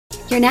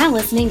You're now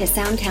listening to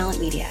Sound Talent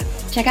Media.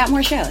 Check out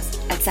more shows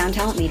at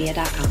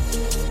soundtalentmedia.com.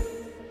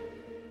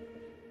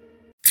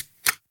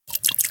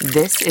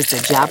 This is the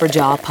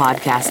Jabberjaw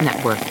Podcast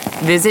Network.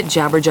 Visit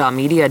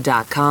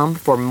jabberjawmedia.com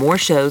for more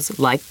shows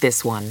like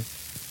this one.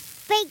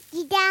 Break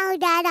it down,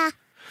 Dada.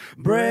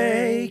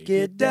 Break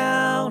it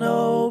down,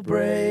 oh,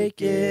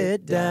 break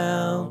it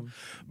down.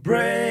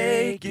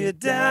 Break it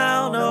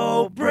down,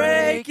 oh,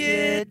 break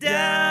it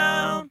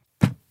down.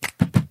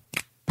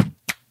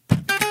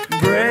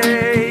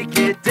 Break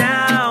it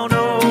down,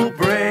 oh,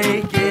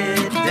 break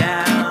it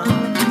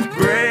down.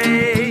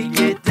 Break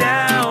it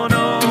down,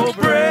 oh,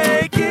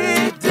 break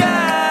it down.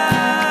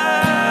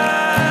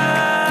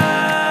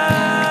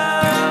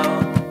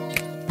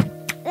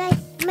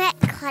 Let's Matt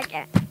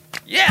Cutter.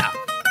 Yeah.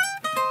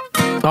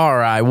 All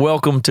right,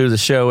 welcome to the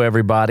show,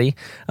 everybody.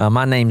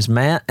 My name's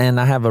Matt, and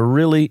I have a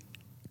really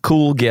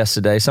cool guest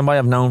today, somebody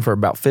I've known for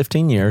about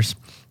 15 years.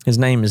 His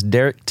name is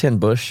Derek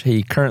Tenbusch.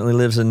 He currently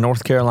lives in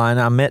North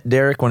Carolina. I met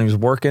Derek when he was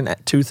working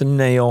at Tooth and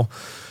Nail,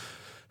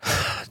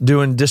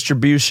 doing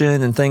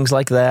distribution and things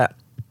like that.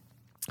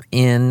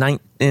 In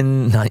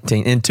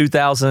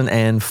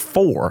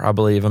 2004, I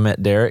believe, I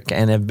met Derek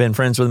and have been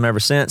friends with him ever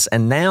since.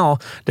 And now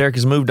Derek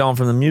has moved on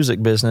from the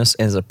music business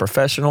as a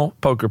professional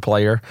poker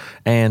player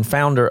and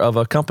founder of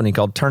a company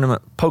called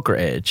Tournament Poker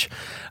Edge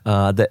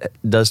that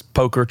does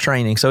poker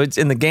training. So it's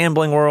in the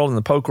gambling world and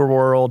the poker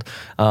world.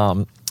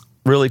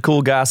 Really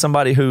cool guy,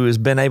 somebody who has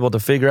been able to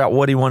figure out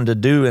what he wanted to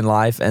do in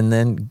life and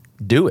then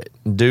do it,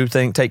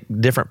 take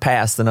different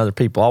paths than other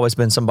people. Always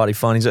been somebody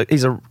fun.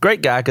 He's a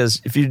great guy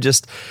because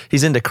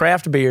he's into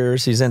craft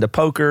beers, he's into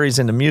poker, he's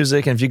into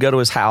music, and if you go to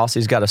his house,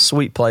 he's got a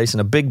sweet place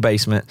and a big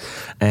basement,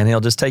 and he'll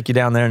just take you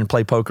down there and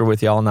play poker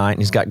with you all night. And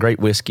he's got great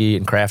whiskey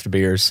and craft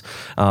beers.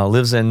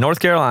 Lives in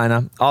North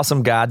Carolina.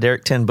 Awesome guy,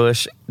 Derek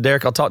Tenbusch.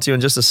 Derek, I'll talk to you in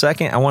just a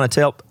second. I want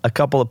to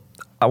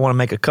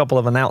make a couple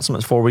of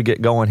announcements before we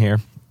get going here.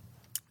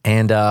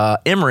 And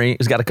Emory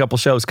has got a couple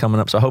shows coming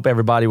up, so I hope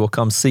everybody will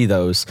come see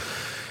those.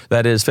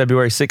 That is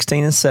February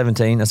 16 and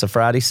 17. That's a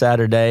Friday,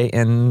 Saturday,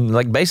 and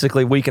like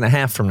basically a week and a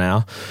half from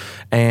now.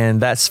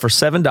 And that's for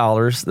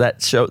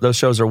 $7. Those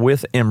shows are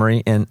with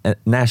Emory in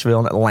Nashville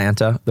and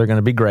Atlanta. They're going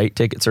to be great.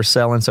 Tickets are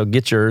selling, so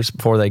get yours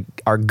before they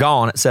are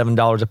gone at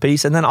 $7 a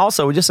piece. And then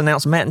also, we just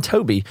announced Matt and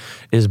Toby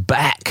is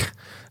back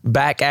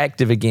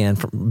active again.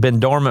 Been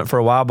dormant for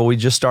a while, but we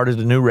just started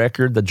a new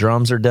record. The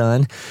drums are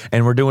done,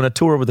 and we're doing a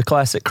tour with the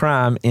Classic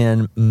Crime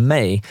in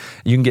May.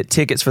 You can get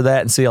tickets for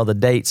that and see all the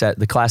dates at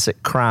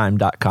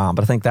theclassiccrime.com,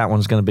 but I think that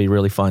one's going to be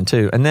really fun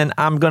too. And then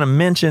I'm going to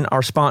mention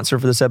our sponsor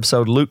for this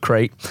episode, Loot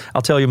Crate.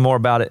 I'll tell you more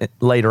about it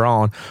later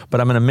on,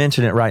 but I'm going to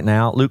mention it right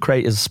now. Loot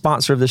Crate is a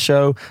sponsor of the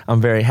show. I'm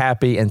very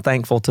happy and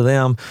thankful to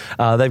them.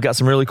 They've got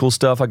some really cool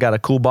stuff. I got a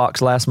cool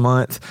box last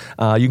month.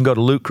 You can go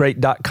to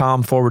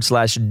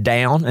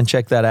lootcrate.com/down and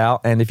check that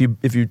out. And if you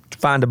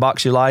find a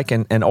box you like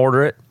and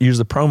order it, use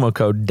the promo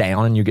code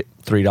DOWN and you get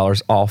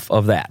 $3 off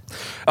of that.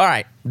 All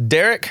right,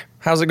 Derek,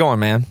 how's it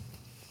going, man?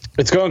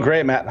 It's going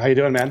great, Matt. How you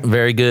doing, man?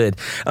 Very good.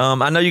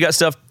 I know you got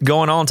stuff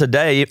going on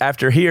today.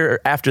 After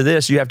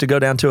this, you have to go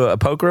down to a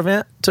poker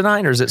event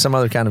tonight, or is it some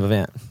other kind of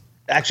event?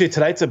 Actually,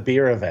 tonight's a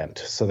beer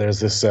event. So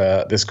there's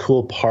this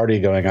cool party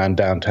going on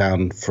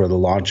downtown for the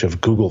launch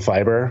of Google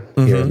Fiber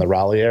here in the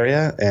Raleigh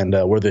area, and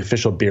we're the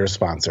official beer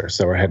sponsor.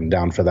 So we're heading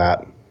down for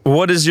that.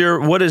 What is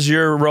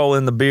your role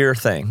in the beer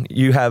thing?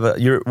 You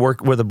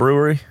work with a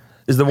brewery?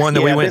 Is the one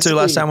that we went to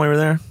last time we were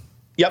there?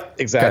 Yep,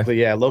 exactly.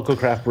 Okay. Yeah, local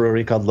craft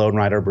brewery called Lone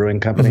Rider Brewing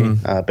Company.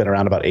 Been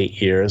around about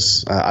 8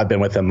 years. I've been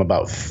with them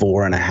about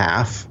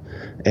 4.5,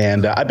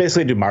 and I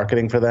basically do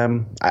marketing for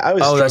them. I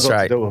always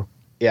struggle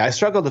I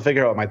struggle to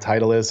figure out what my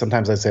title is.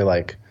 Sometimes I say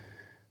like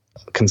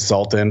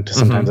consultant.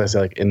 Sometimes I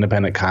say like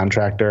independent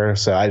contractor.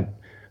 So I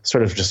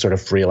sort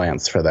of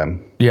freelance for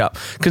them. Yeah.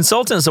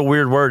 Consultant is a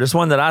weird word. It's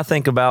one that I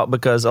think about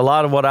because a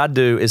lot of what I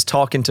do is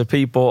talking to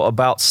people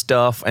about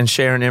stuff and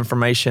sharing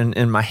information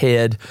in my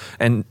head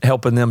and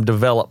helping them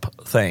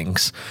develop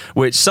things,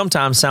 which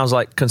sometimes sounds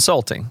like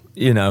consulting.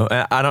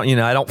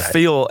 I don't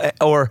feel,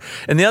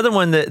 and the other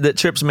one that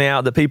trips me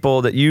out, the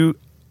people that you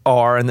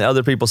are and the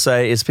other people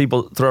say is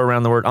people throw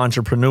around the word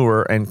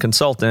entrepreneur and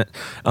consultant,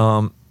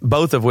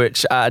 both of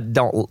which I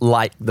don't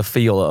like the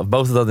feel of.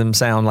 Both of them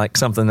sound like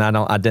something I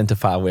don't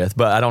identify with,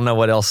 but I don't know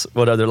what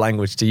other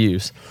language to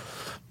use.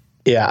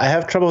 Yeah, I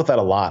have trouble with that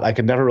a lot. I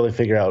can never really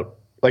figure out,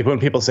 like when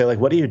people say like,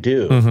 what do you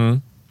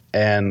do?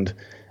 And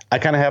I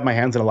kind of have my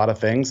hands in a lot of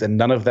things, and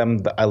none of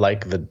them I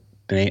like the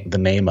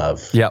name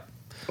of. Yep.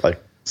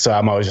 So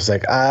I'm always just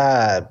like,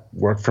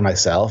 work for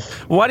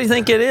myself. Why do you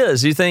think it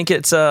is? Do you think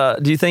it's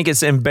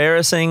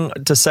embarrassing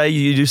to say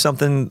you do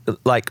something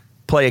like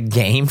play a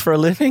game for a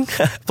living?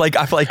 Like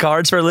I play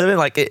cards for a living?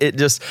 Like it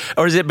just,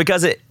 or is it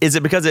because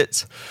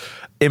it's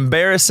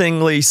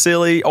embarrassingly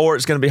silly, or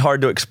it's going to be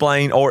hard to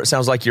explain, or it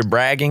sounds like you're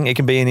bragging? It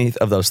can be any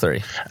of those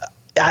three.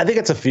 I think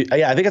it's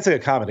like a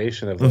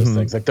combination of those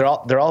things. Like they're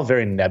all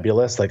very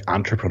nebulous. Like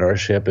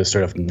entrepreneurship is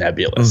sort of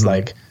nebulous.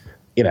 Like,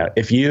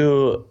 if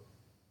you,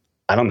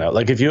 I don't know,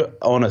 like if you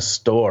own a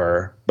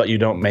store, but you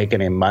don't make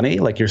any money,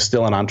 like you're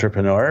still an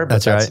entrepreneur,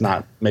 but that's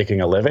not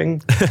making a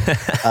living.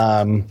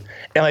 And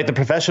like the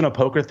professional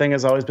poker thing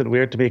has always been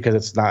weird to me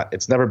because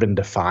it's never been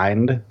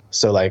defined.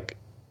 So like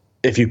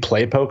if you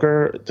play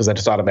poker, does that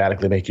just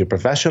automatically make you a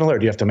professional or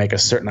do you have to make a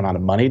certain amount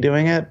of money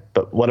doing it?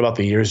 But what about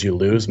the years you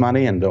lose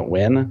money and don't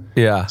win?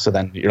 Yeah. So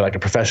then you're like a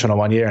professional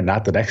one year and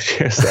not the next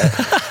year. So,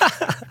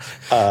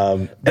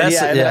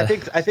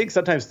 I think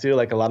sometimes too,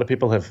 like a lot of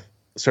people have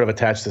sort of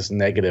attached this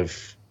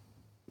negative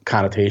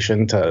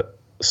connotation to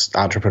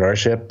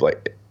entrepreneurship.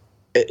 Like,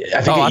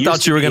 I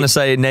thought you were going to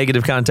say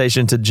negative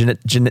connotation to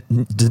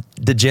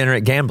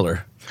degenerate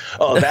gambler.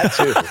 Oh, that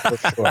too,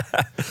 for sure.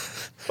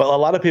 But a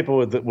lot of people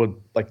would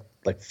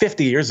like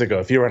 50 years ago,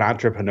 if you were an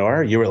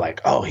entrepreneur, you were like,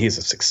 oh, he's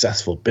a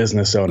successful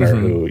business owner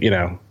who,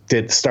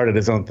 started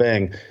his own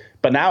thing.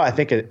 But now I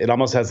think it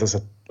almost has this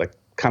like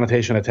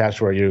connotation attached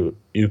where you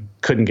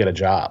couldn't get a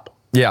job.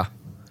 Yeah.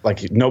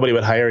 Like nobody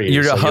would hire you.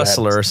 You're a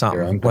hustler or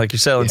something. Like you're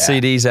selling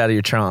CDs out of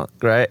your trunk,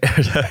 right?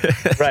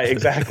 Right,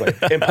 exactly.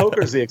 And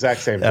poker's the exact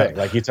same thing.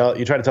 Like you try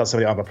to tell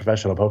somebody I'm a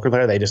professional poker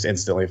player, they just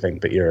instantly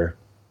think that you're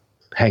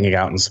hanging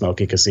out in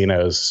smoky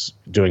casinos,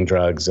 doing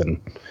drugs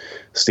and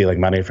stealing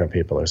money from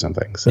people or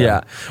something. So.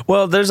 Yeah.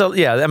 Well,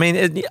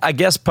 I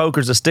guess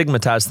poker's a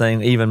stigmatized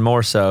thing even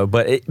more so.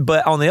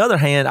 But on the other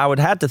hand, I would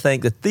have to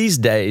think that these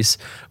days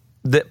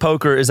that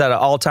poker is at an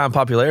all-time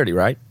popularity,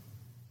 right?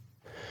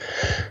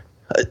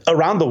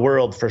 Around the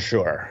world, for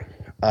sure.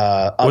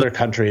 Other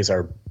countries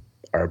are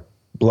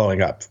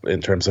blowing up in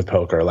terms of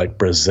poker, like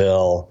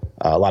Brazil,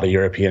 a lot of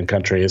European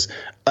countries.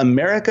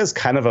 America's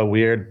kind of a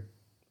weird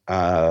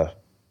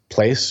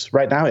place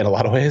right now in a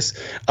lot of ways,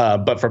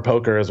 but for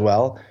poker as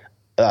well,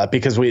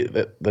 because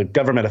the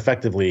government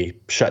effectively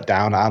shut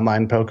down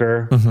online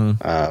poker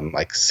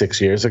like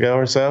 6 years ago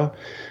or so.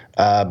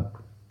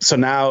 So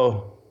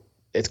now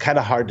it's kind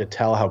of hard to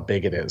tell how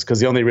big it is because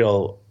the only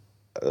real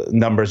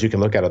numbers you can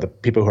look at are the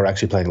people who are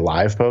actually playing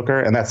live poker,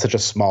 and that's such a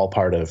small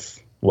part of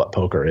what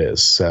poker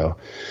is. So,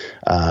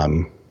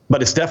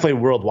 but it's definitely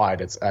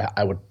worldwide.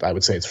 I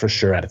would say it's for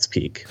sure at its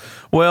peak.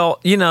 Well,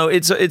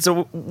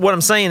 what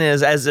I'm saying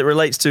is, as it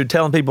relates to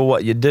telling people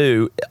what you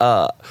do,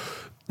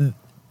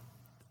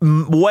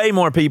 way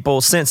more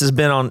people since it's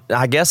been on,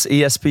 I guess,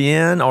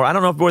 ESPN, or I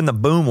don't know when the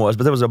boom was,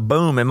 but there was a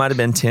boom. It might have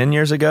been 10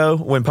 years ago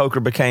when poker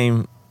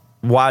became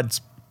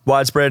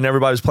widespread and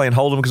everybody was playing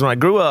Hold'em. Because when I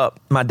grew up,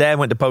 my dad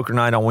went to poker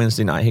night on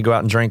Wednesday night. He'd go out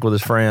and drink with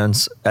his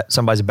friends at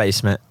somebody's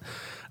basement.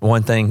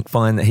 One thing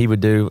fun that he would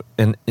do,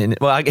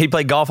 he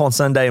played golf on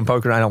Sunday and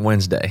poker night on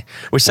Wednesday,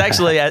 which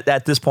actually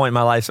at this point in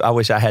my life, I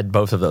wish I had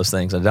both of those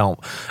things. I don't.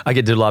 I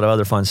get to do a lot of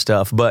other fun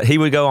stuff. But he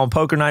would go on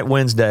poker night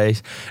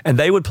Wednesdays, and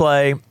they would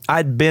play.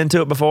 I'd been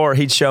to it before.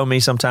 He'd show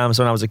me sometimes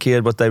when I was a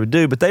kid what they would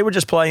do, but they were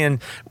just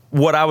playing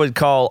what I would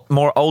call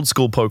more old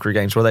school poker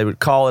games where they would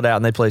call it out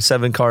and they play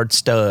 7-card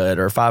stud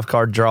or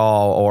 5-card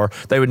draw, or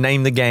they would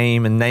name the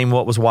game and name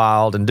what was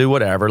wild and do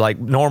whatever, like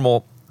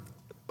normal,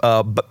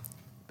 but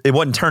it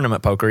wasn't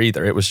tournament poker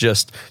either. It was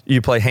just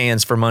you play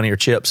hands for money or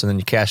chips and then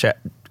you cash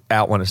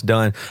out when it's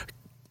done.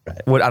 I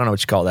don't know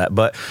what you call that.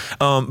 But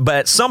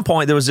at some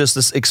point there was just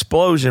this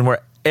explosion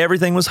where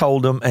everything was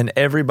Hold'em and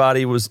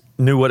everybody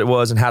knew what it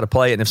was and how to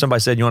play it. And if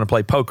somebody said you want to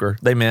play poker,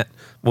 they meant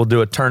we'll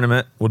do a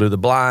tournament, we'll do the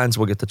blinds,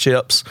 we'll get the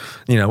chips.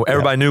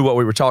 Everybody knew what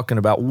we were talking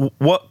about.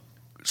 What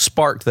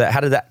sparked that?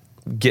 How did that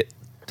get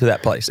to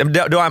that place? Am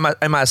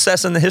I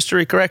assessing the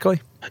history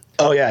correctly?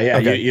 Oh, yeah.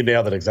 Okay. You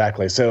nailed it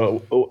exactly.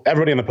 So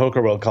everybody in the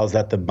poker world calls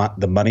that the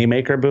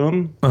moneymaker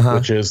boom,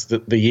 which is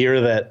the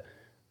year that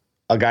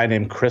a guy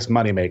named Chris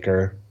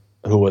Moneymaker,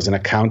 who was an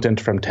accountant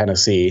from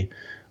Tennessee,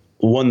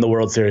 won the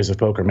World Series of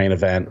Poker main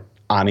event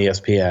on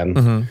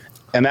ESPN.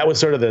 And that was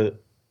sort of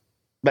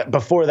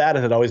before that,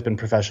 it had always been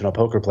professional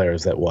poker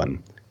players that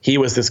won. He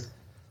was this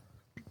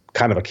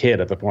kind of a kid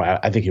at the point.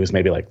 I think he was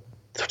maybe like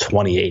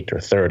 28 or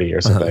 30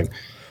 or something.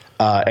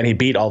 And he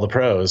beat all the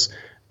pros.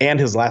 And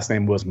his last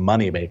name was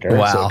Moneymaker,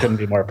 so it couldn't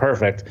be more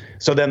perfect.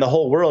 So then the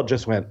whole world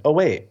just went, oh,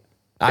 wait.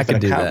 I can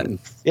do that.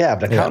 Yeah,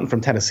 if an accountant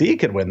from Tennessee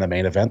could win the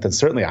main event, then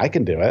certainly I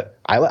can do it.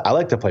 I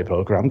like to play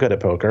poker. I'm good at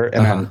poker.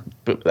 And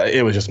then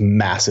it was just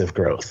massive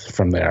growth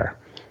from there.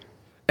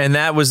 And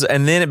then it was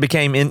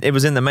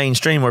in the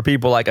mainstream where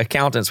people like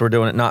accountants were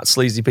doing it, not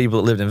sleazy people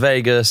that lived in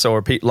Vegas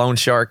or loan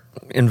shark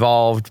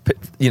involved.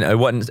 It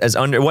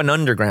wasn't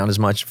underground as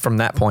much from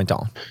that point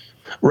on.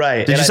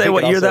 Right. Did you say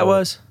what year that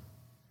was?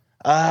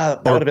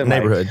 That would have been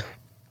neighborhood.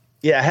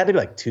 It had to be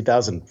like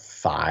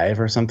 2005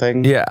 or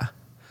something. Yeah.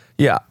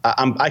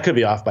 I could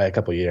be off by a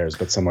couple years,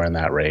 but somewhere in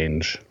that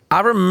range. I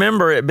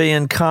remember it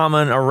being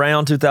common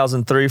around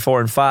 2003,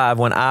 4, and 5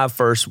 when I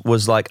first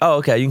was like, oh,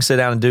 okay, you can sit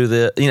down and do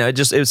the,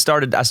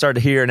 I started to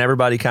hear and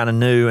everybody kind of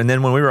knew. And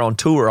then when we were on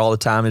tour all the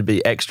time, it'd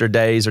be extra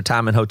days or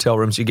time in hotel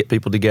rooms. You get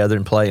people together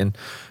and play in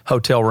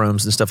hotel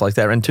rooms and stuff like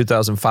that. In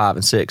 2005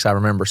 and 6, I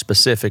remember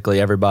specifically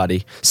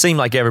seemed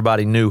like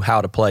everybody knew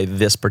how to play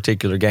this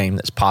particular game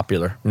that's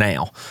popular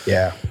now.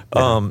 Yeah.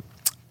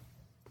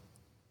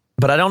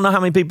 But I don't know how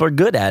many people are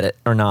good at it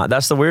or not.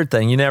 That's the weird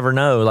thing. You never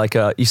know. Like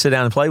you sit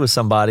down and play with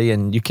somebody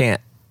and you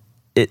can't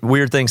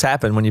weird things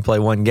happen when you play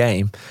one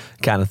game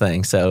kind of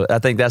thing. So I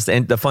think that's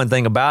the fun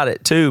thing about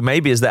it too,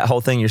 maybe, is that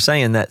whole thing you're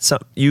saying, that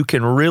you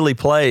can really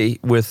play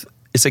with.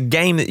 It's a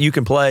game that you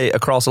can play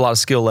across a lot of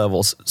skill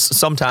levels,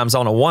 sometimes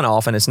on a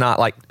one-off, and it's not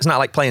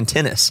like playing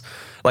tennis.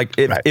 Like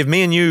if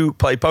me and you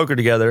play poker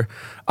together,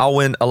 I'll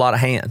win a lot of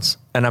hands,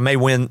 and I may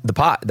win the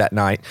pot that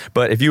night.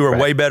 But if you were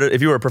way better,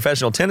 if you were a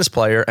professional tennis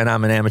player and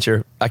I'm an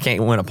amateur, I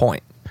can't win a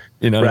point.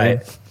 You know what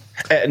I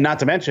mean? Not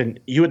to mention,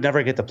 you would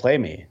never get to play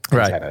me in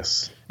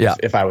tennis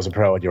if I was a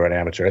pro and you were an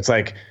amateur. It's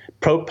like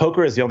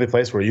poker is the only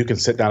place where you can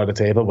sit down at a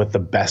table with the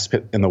best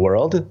in the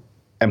world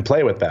and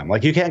play with them.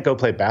 Like, you can't go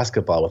play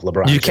basketball with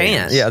LeBron James. You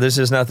can't. Yeah, there's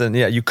just nothing.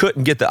 Yeah, you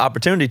couldn't get the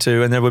opportunity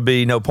to, and there would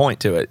be no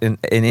point to it in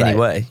any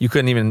way. You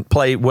couldn't even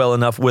play well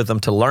enough with them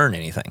to learn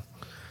anything.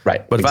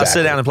 Right. But if I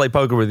sit down and play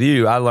poker with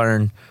you, I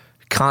learn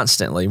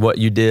constantly what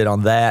you did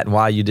on that and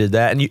why you did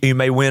that. And you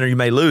may win or you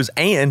may lose.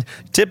 And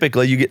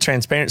typically you get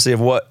transparency of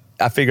what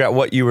I figure out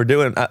what you were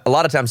doing. A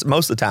lot of times,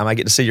 most of the time, I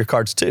get to see your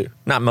cards too.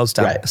 Not most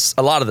of the time.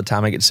 A lot of the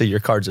time, I get to see your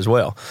cards as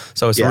well.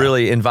 So it's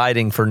really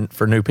inviting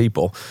for new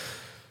people.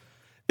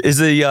 Is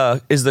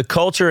the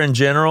culture in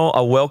general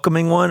a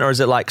welcoming one, or is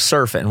it like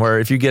surfing, where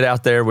if you get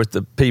out there with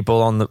the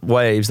people on the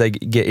waves, they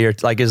get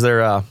irritated? Like, is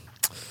there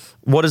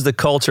what is the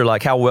culture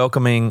like? How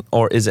welcoming,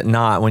 or is it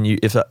not, when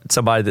if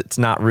somebody that's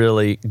not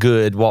really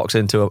good walks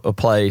into a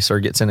place or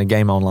gets in a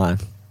game online?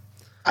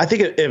 I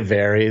think it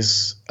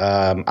varies.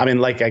 I mean,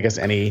 like, I guess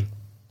any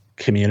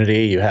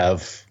community, you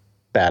have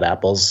bad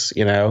apples,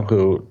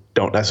 who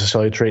don't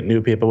necessarily treat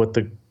new people with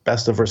the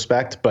best of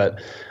respect.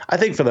 But I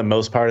think for the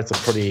most part, it's a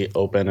pretty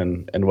open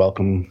and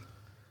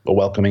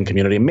welcoming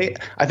community.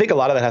 I think a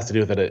lot of that has to do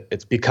with that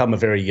it's become a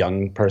very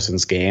young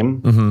person's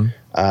game.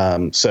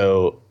 Mm-hmm.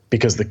 So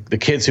because the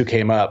kids who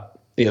came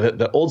up,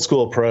 the old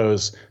school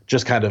pros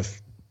just kind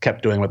of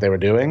kept doing what they were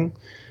doing.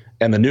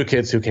 And the new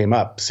kids who came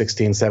up,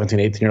 16, 17,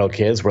 18-year-old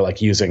kids, were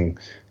like using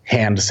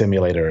hand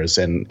simulators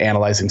and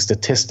analyzing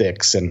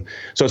statistics. And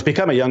so it's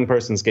become a young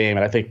person's game.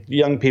 And I think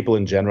young people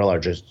in general are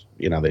just,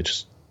 they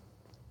just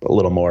a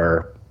little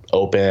more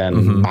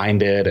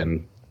open-minded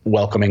and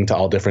welcoming to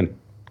all different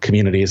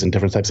communities and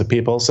different types of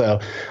people. So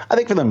I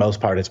think for the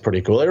most part, it's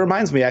pretty cool. It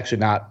reminds me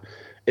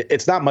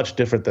it's not much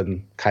different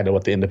than kind of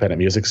what the independent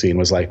music scene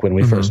was like when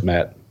we first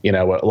met,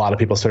 a lot of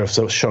people sort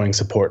of showing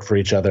support for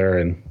each other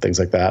and things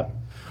like that.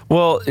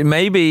 Well,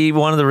 maybe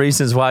one of the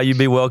reasons why you'd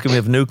be welcoming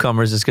of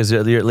newcomers is because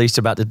you're at least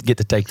about to get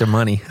to take their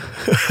money.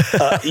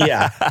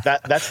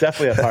 That's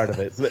definitely a part of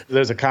it.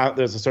 There's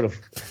a sort of,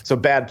 so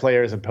bad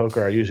players in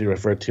poker are usually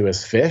referred to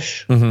as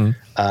fish. Mm-hmm.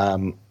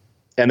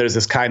 And there's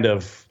this kind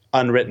of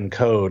unwritten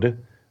code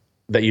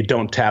that you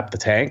don't tap the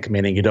tank,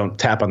 meaning you don't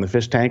tap on the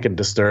fish tank and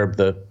disturb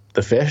the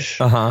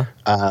fish.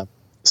 Uh-huh.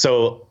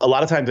 So a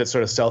lot of times it's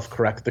sort of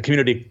self-correct. The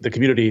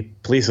community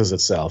polices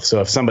itself.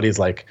 So if somebody's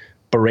like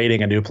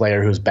berating a new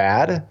player who's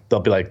bad,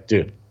 they'll be like,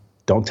 dude,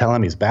 don't tell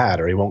him he's bad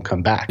or he won't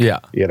come back. Yeah.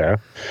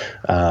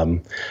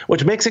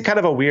 Which makes it kind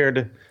of a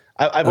weird,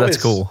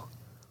 that's cool.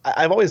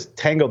 I've always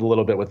tangled a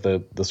little bit with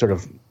the sort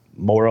of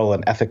moral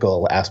and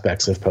ethical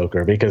aspects of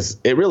poker, because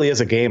it really is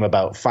a game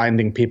about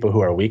finding people who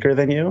are weaker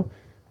than you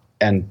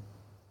and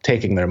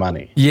taking their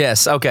money.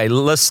 Yes. Okay.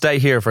 Let's stay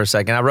here for a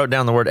second. I wrote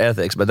down the word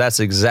ethics, but that's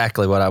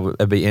exactly what I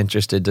would be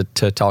interested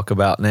to talk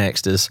about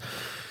next is,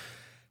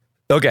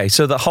 okay,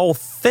 so the whole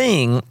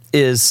thing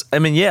is,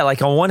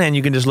 like on one hand,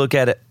 you can just look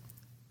at it,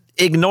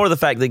 ignore the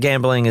fact that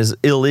gambling is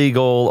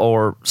illegal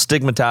or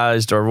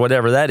stigmatized or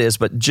whatever that is,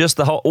 but just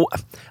the whole,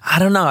 I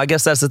don't know, I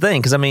guess that's the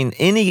thing. Because,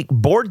 any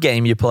board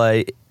game you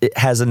play, it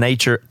has a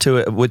nature to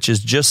it which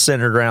is just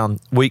centered around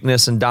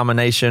weakness and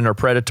domination or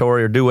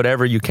predatory or do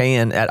whatever you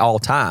can at all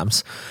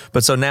times.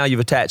 But so now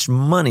you've attached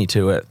money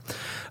to it.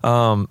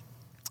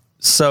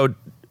 So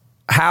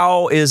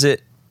how is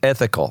it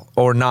ethical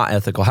or not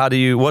ethical? How do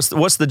you, what's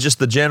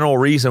the general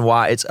reason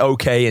why it's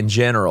okay in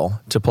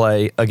general to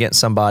play against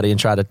somebody and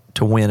try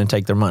to win and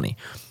take their money?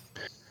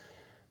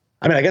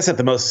 I guess at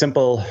the most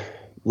simple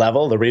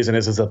level, the reason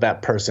is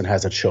that person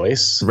has a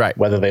choice, right,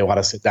 whether they want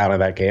to sit down in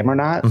that game or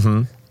not.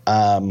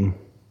 Mm-hmm.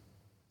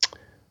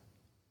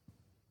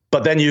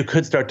 But then you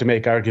could start to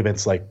make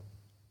arguments like,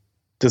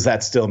 does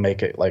that still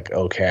make it like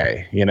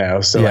okay?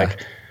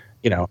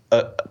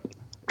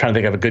 Trying to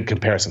think of a good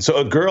comparison. So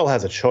a girl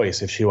has a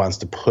choice if she wants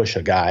to push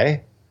a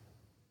guy,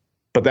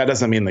 but that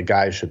doesn't mean the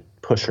guy should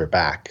push her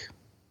back.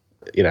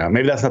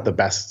 Maybe that's not the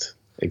best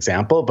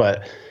example,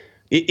 but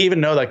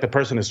even though like the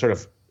person is sort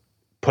of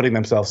putting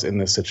themselves in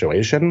this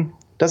situation,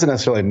 doesn't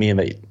necessarily mean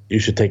that you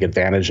should take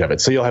advantage of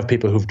it. So you'll have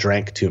people who've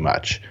drank too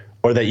much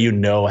or that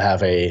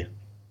have a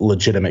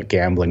legitimate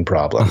gambling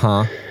problem.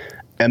 Uh-huh.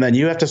 And then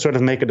you have to sort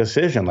of make a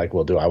decision like,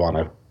 well, do I want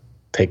to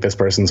take this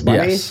person's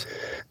money? Yes.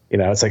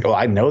 It's like,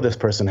 I know this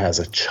person has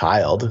a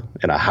child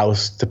and a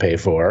house to pay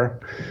for.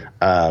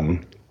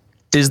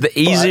 Is the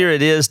easier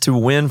it is to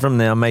win from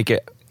them, make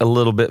it a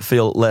little bit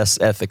feel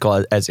less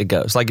ethical as it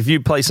goes? Like if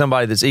you play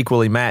somebody that's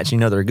equally matched,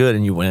 they're good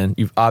and you win,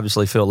 you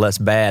obviously feel less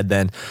bad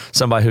than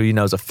somebody who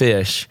is a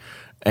fish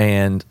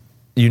and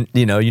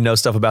you know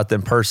stuff about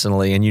them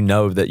personally, and you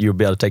know that you'll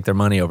be able to take their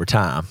money over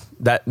time.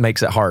 That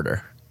makes it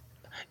harder.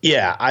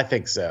 Yeah, I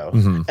think so.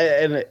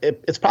 And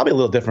it's probably a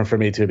little different for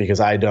me too, because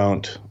I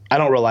don't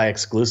rely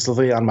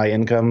exclusively on my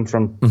income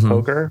from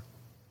poker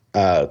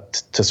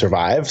to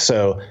survive.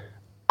 So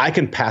I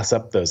can pass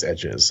up those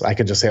edges. I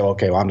can just say,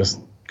 okay, well, I'm just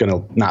going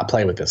to not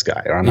play with this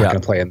guy, or I'm not going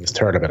to play in this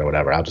tournament or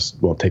whatever.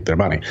 Won't take their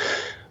money.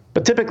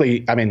 But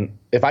typically, I mean,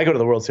 if I go to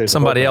the World Series,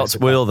 somebody else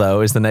will,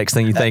 though, is the next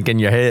thing you think in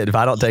your head. If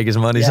I don't take his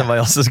money, somebody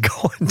else is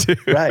going to.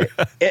 Right.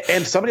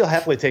 And somebody will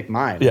happily take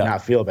mine and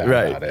not feel bad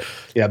about it.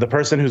 Yeah, the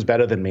person who's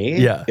better than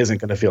me isn't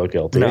going to feel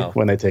guilty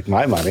when they take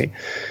my money.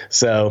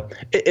 So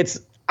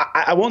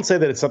I won't say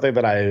that it's something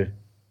that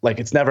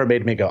it's never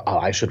made me go, oh,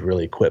 I should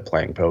really quit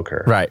playing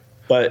poker. Right.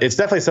 But it's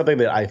definitely something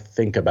that I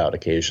think about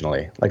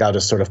occasionally. Like, I'll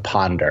just sort of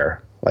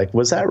ponder, like,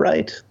 was that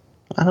right?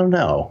 I don't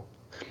know.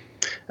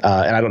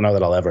 And I don't know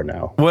that I'll ever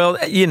know. Well,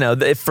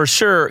 for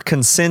sure,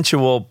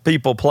 consensual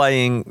people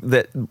playing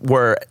that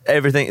where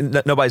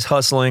nobody's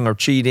hustling or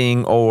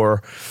cheating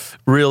or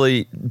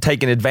really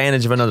taking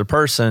advantage of another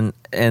person,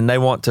 and they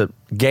want to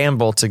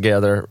gamble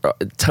together.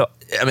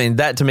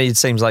 That to me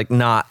seems like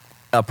not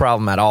a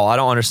problem at all. I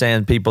don't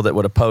understand people that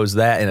would oppose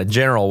that in a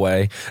general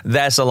way.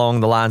 That's along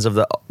the lines of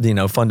the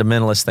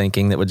fundamentalist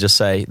thinking that would just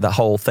say the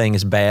whole thing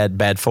is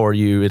bad for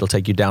you. It'll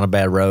take you down a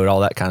bad road, all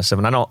that kind of stuff.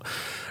 And I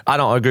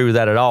don't agree with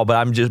that at all.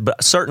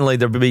 But certainly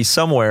there would be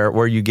somewhere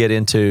where you get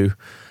into,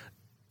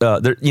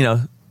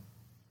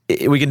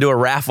 we can do a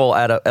raffle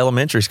at an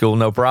elementary school,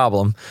 no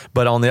problem.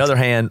 But on the other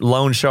hand,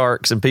 loan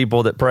sharks and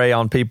people that prey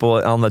on people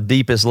on the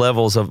deepest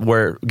levels of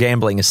where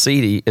gambling is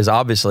seedy is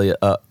obviously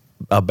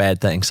a bad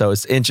thing. So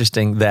it's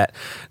interesting that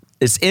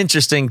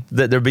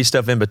there'd be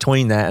stuff in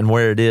between that and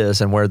where it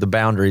is and where the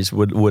boundaries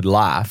would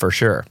lie, for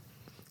sure.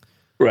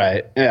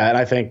 Right. Yeah, and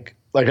I think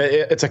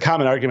it's a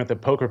common argument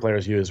that poker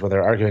players use when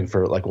they're arguing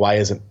for why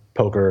isn't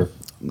poker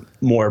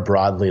more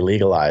broadly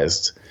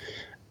legalized?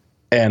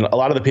 And a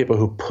lot of the people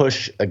who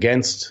push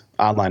against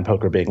online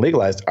poker being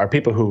legalized are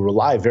people who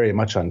rely very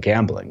much on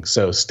gambling.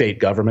 So state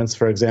governments,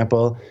 for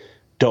example,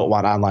 don't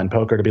want online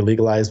poker to be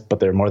legalized,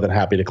 but they're more than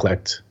happy to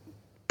collect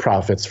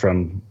profits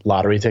from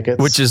lottery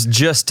tickets, which is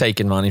just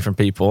taking money from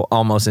people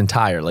almost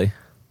entirely.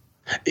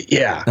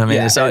 Yeah.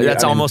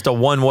 That's almost a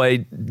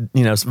one-way,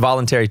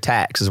 voluntary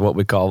tax is what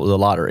we call the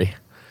lottery.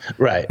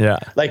 Right. Yeah.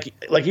 Like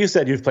you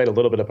said, you've played a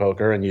little bit of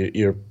poker, and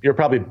you're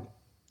probably,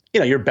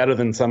 you're better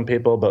than some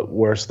people, but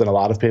worse than a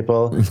lot of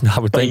people. I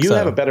would think so. But you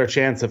have a better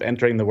chance of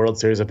entering the World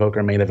Series of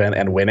Poker main event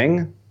and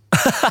winning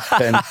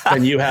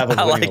than you have of winning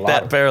I like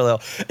that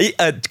parallel.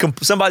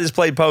 Somebody that's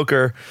played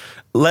poker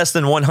less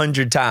than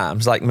 100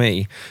 times, like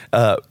me,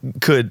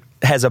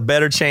 has a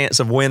better chance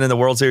of winning the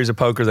World Series of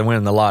Poker than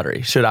winning the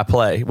lottery. Should I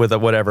play with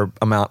whatever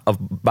amount of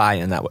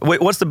buy-in that way?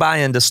 Wait, what's the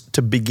buy-in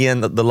to begin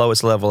the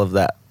lowest level of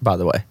that, by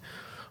the way?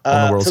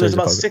 So there's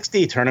about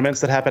 60 tournaments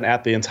that happen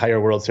at the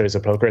entire World Series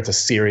of Poker. It's a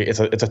series.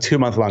 It's a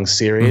 2-month-long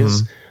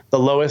series. Mm-hmm. The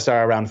lowest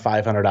are around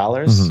 $500.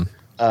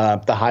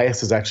 Mm-hmm. The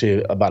highest is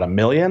actually about $1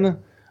 million.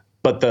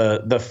 But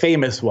the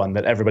famous one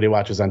that everybody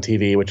watches on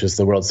TV, which is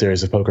the World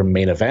Series of Poker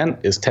main event,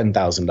 is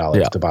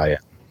 $10,000 to buy in.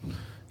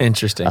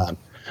 Interesting.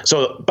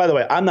 So, by the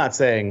way, I'm not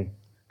saying,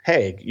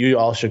 hey, you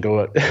all should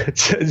go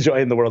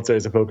join the World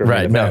Series of Poker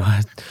main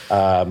event.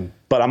 No.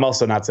 But I'm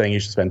also not saying you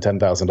should spend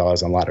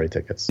 $10,000 on lottery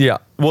tickets. Yeah.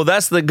 Well,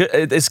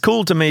 it's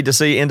cool to me to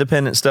see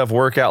independent stuff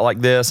work out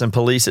like this and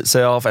police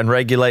itself and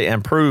regulate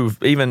and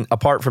prove, even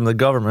apart from the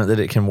government, that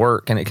it can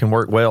work and it can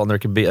work well, and there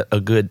can be a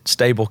good,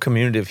 stable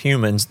community of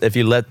humans if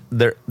you let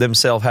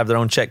themselves have their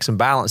own checks and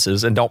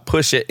balances and don't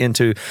push it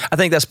into. I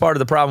think that's part of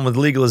the problem with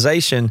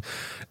legalization.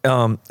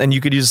 And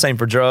you could use the same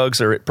for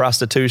drugs or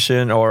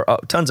prostitution or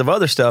tons of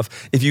other stuff.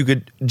 If you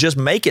could just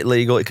make it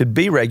legal, it could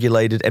be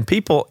regulated, and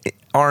people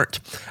aren't,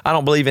 I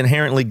don't believe,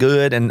 inherently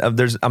good. And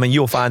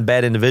you'll find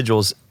bad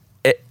individuals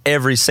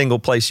every single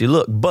place you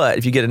look. But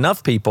if you get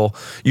enough people,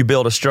 you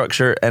build a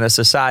structure and a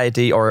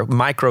society or a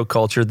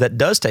microculture that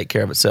does take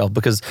care of itself,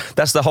 because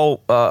that's the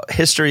whole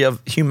history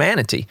of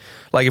humanity.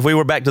 Like if we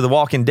were back to The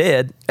Walking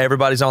Dead,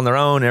 everybody's on their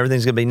own,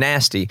 everything's going to be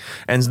nasty.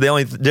 And the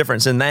only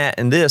difference in that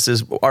and this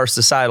is our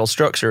societal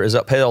structure is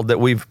upheld that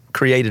we've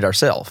created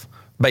ourselves.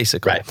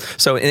 Basically. Right.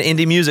 So the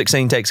indie music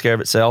scene takes care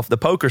of itself. The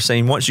poker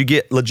scene, once you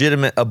get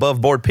legitimate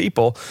above board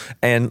people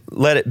and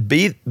let it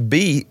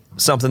be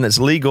something that's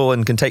legal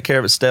and can take care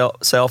of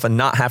itself and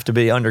not have to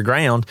be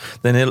underground,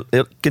 then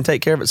it can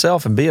take care of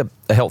itself and be a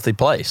healthy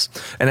place.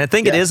 And I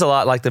think it is a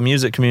lot like the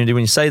music community.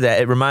 When you say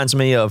that, it reminds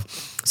me of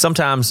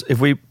sometimes if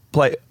we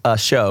play a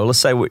show, let's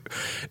say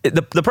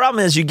the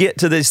problem is you get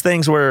to these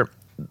things where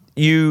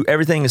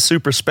everything is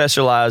super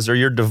specialized or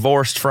you're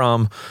divorced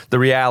from the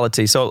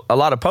reality. So a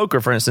lot of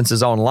poker, for instance,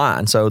 is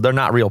online. So they're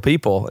not real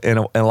people in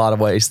a lot of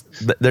ways.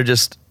 They're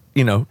just,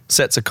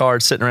 sets of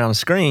cards sitting around a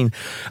screen.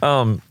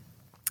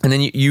 And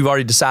then you've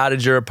already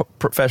decided you're a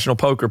professional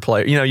poker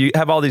player. You know, you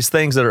have all these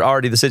things that are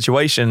already the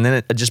situation, and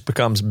then it just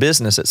becomes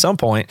business at some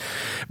point.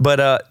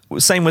 But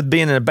same with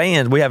being in a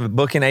band. We have a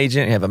booking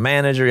agent, you have a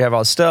manager, you have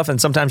all this stuff, and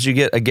sometimes you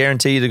get a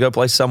guarantee to go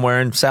play somewhere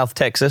in South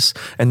Texas,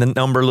 and the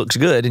number looks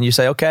good, and you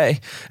say,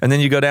 okay. And then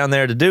you go down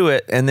there to do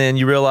it, and then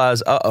you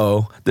realize,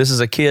 this is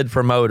a kid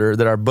promoter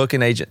that our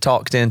booking agent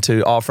talked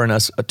into offering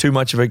us too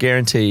much of a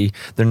guarantee.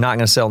 They're not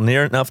going to sell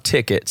near enough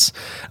tickets.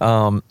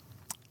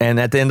 And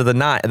at the end of the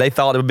night, they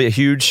thought it would be a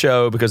huge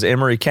show because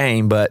Emery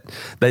came, but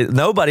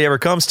nobody ever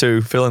comes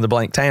to fill in the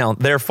blank town.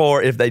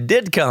 Therefore, if they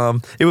did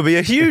come, it would be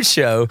a huge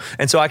show.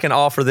 And so I can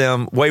offer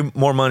them way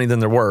more money than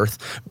they're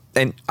worth.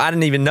 And I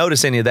didn't even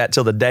notice any of that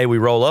till the day we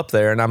roll up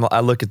there. And I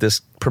look at this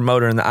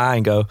promoter in the eye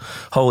and go,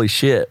 holy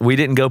shit, we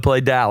didn't go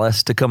play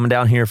Dallas to come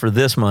down here for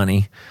this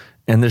money.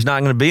 And there's not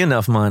going to be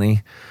enough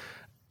money.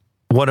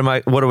 What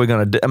are we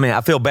going to do? I mean,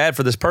 I feel bad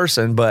for this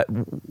person, but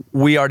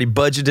we already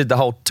budgeted the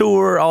whole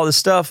tour, all this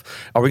stuff.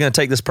 Are we going to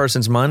take this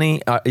person's money?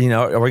 Are we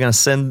going to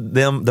send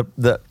them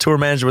the tour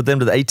manager with them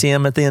to the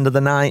ATM at the end of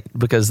the night?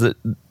 Because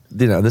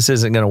this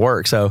isn't going to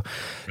work. So,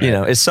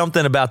 it's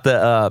something about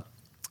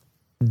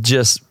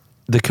just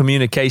the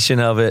communication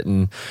of it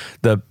and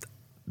the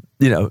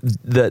I'll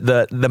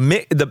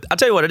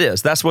tell you what it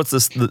is. That's what's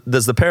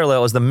the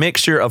parallel is the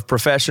mixture of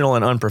professional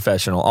and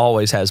unprofessional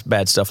always has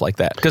bad stuff like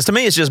that. Because to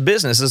me, it's just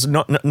business. It's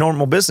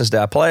normal business day.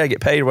 I play, I get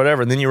paid,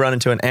 whatever. And then you run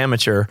into an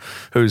amateur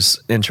who's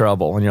in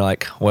trouble. And you're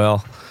like,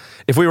 well,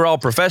 if we were all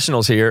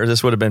professionals here,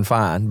 this would have been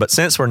fine. But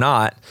since we're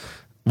not,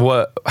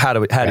 how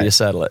do you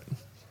settle it?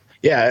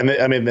 Yeah,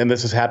 and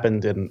this has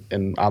happened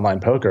in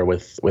online poker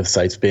with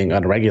sites being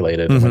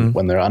unregulated. Mm-hmm.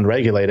 When they're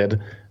unregulated,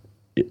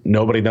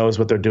 nobody knows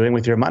what they're doing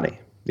with your money.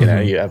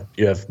 You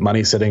have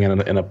money sitting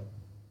in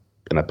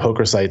a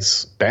poker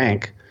site's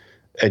bank,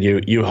 and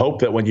you hope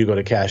that when you go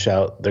to cash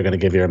out, they're going to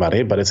give you your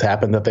money, but it's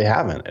happened that they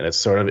haven't, and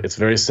it's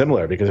very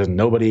similar because there's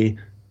nobody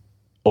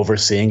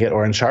overseeing it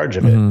or in charge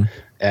of it.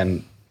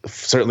 And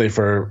certainly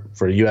for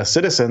U.S.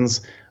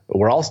 citizens,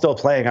 we're all still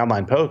playing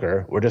online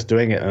poker. We're just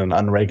doing it in an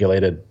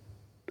unregulated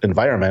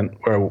environment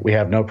where we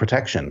have no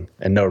protection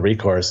and no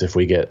recourse if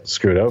we get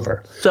screwed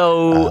over.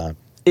 So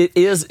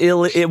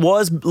it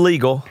was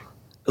legal,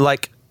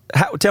 like.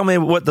 Tell me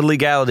what the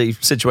legality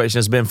situation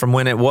has been from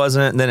when it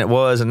wasn't, and then it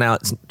was, and now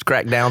it's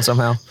cracked down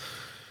somehow.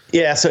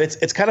 Yeah, so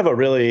it's kind of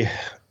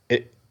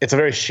it's a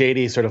very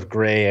shady sort of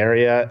gray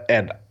area,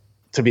 and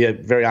to be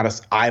very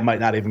honest, I might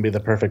not even be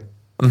the perfect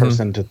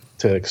person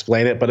to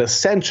explain it. But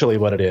essentially,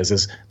 what it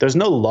is there's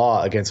no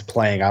law against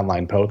playing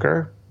online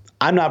poker.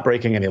 I'm not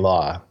breaking any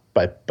law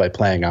by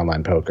playing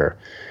online poker.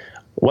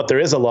 What there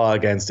is a law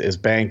against is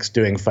banks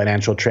doing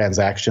financial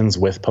transactions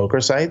with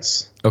poker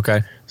sites. Okay,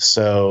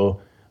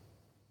 so.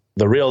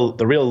 The real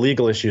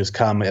legal issues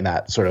come in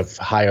that sort of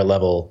higher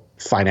level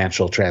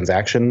financial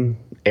transaction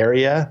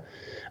area,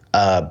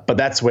 but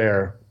that's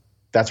where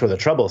the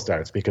trouble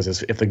starts,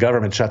 because if the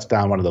government shuts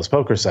down one of those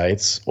poker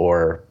sites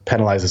or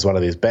penalizes one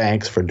of these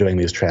banks for doing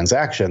these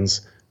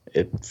transactions,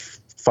 it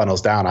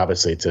funnels down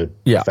obviously to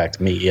affect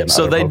me and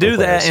so other they do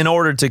players. That in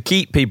order to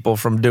keep people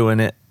from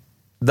doing it.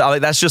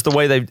 That's just the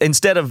way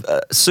instead of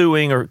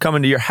suing or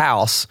coming to your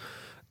house.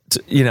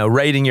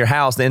 Raiding your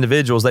house, the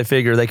individuals, they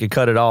figure they could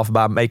cut it off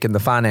by making the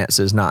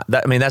finances not.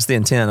 That's the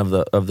intent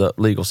of the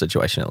legal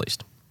situation, at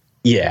least.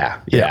 Yeah.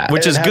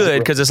 Which is good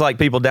because it's like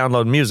people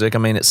download music. I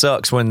mean, it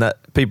sucks when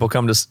people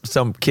come to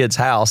some kid's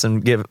house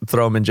and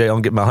throw them in jail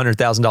and give them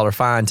 $100,000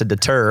 fine to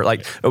deter.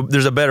 Like,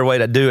 there's a better way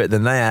to do it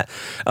than that.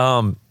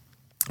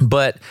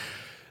 But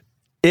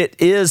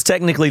it is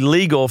technically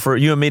legal for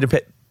you and me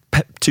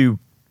to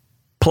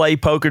play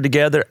poker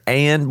together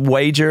and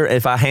wager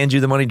if I hand you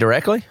the money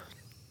directly.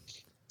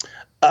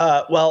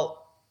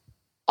 Well,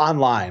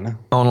 online.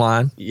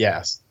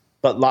 Yes.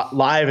 But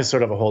live is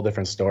sort of a whole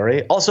different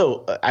story.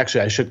 Also,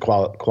 actually, I should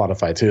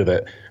quantify too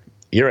that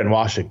you're in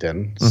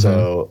Washington. Mm-hmm.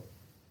 So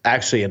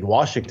actually in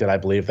Washington, I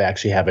believe they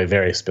actually have a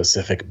very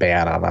specific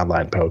ban on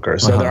online poker.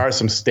 So there are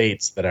some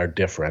states that are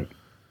different.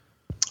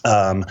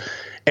 And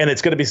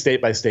it's going to be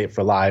state by state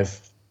for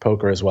live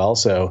poker as well.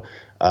 So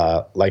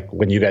like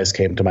when you guys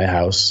came to my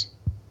house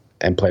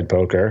and played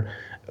poker,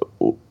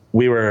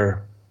 we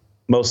were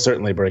most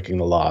certainly breaking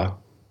the law.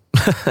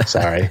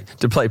 Sorry.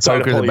 To play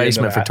poker in the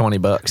basement for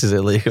 $20 is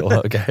illegal.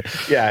 Okay.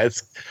 Yeah,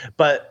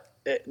 but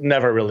it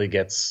never really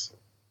gets.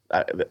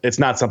 It's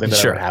not something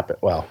that ever happened.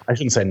 Well, I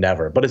shouldn't say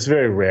never, but it's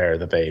very rare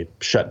that they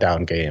shut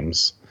down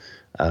games.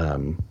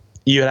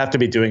 You'd have to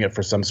be doing it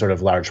for some sort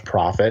of large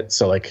profit.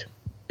 So, like,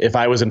 if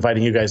I was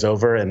inviting you guys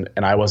over and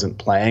I wasn't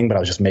playing, but I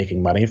was just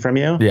making money from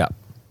you,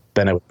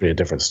 then it would be a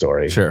different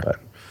story. Sure.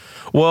 But.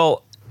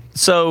 Well,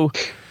 so.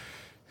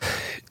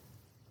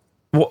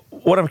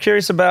 What I'm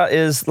curious about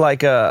is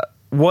like,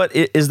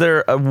 is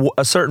there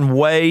a certain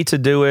way to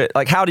do it?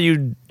 Like, how do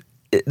you?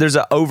 There's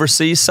an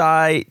overseas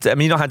site. I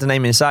mean, you don't have to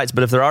name any sites,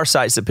 but if there are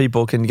sites that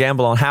people can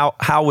gamble on,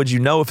 how would you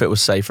know if it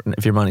was safe,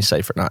 if your money's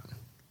safe or not?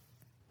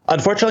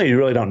 Unfortunately, you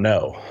really don't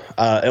know.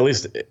 At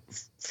least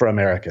for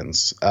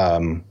Americans.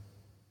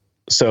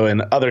 So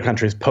in other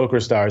countries,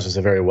 PokerStars is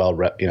a very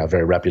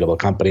very reputable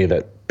company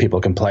that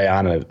people can play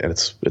on, and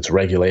it's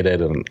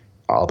regulated and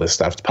all this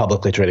stuff. It's a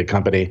publicly traded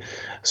company,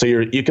 so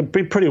you can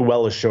be pretty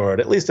well assured,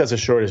 at least as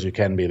assured as you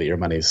can be, that your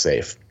money is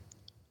safe.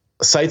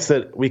 Sites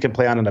that we can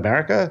play on in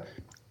America,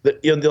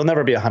 you'll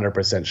never be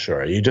 100%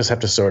 sure. You just have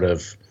to sort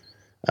of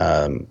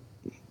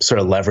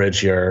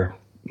leverage your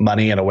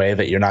money in a way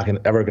that you're not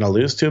ever going to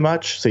lose too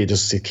much. So you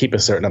just keep a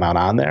certain amount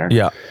on there.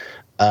 Yeah.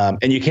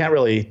 And you can't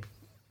really.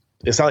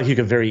 It's not like you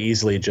could very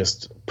easily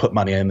just put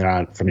money in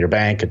there from your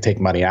bank and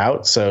take money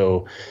out.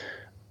 So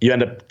you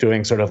end up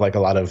doing sort of like a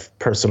lot of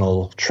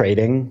personal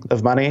trading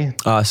of money.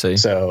 Oh, I see.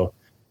 So,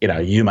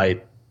 you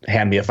might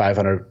hand me you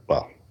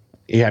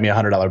hand me a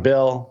 $100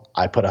 bill.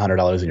 I put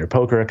 $100 in your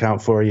poker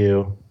account for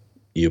you.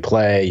 You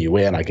play, you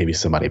win. I give you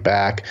some money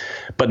back.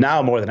 But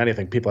now more than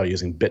anything, people are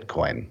using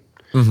Bitcoin.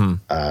 Mm-hmm.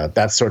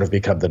 That's sort of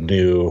become the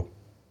new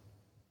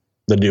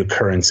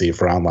currency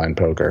for online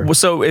poker. Well,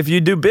 so if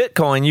you do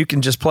Bitcoin, you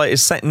can just play.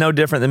 It's no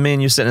different than me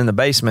and you sitting in the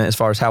basement as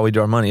far as how we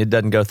do our money. It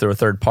doesn't go through a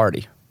third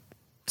party.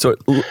 So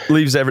it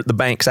leaves the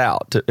banks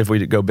out if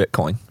we go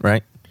Bitcoin,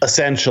 right?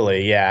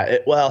 Essentially, yeah.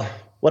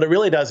 What it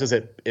really does is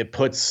it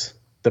puts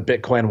the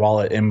Bitcoin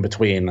wallet in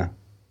between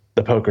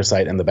the poker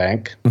site and the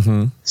bank.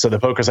 Mm-hmm. So the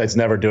poker site's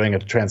never doing a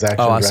transaction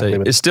directly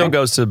with it still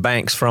goes to the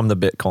banks from the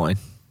Bitcoin.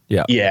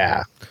 Yeah.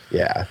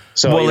 Yeah.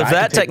 So, if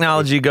that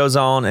technology goes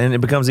on and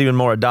it becomes even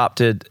more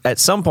adopted, at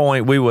some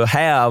point we will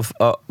have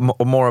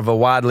more of a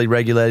widely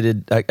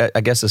regulated,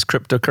 I guess it's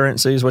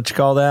cryptocurrency is what you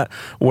call that,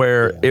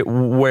 where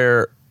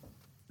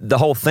the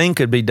whole thing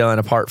could be done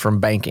apart from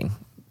banking.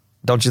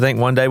 Don't you think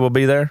one day we'll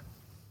be there?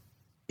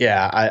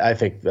 Yeah, I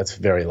think that's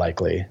very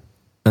likely.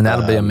 And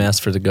that'll be a mess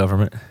for the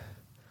government.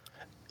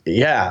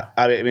 Yeah.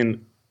 I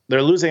mean,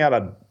 they're losing out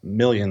on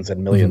millions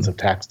and millions of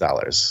tax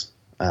dollars.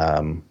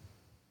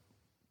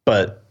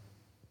 But,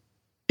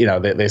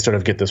 they sort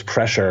of get this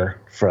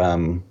pressure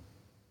from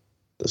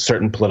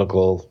certain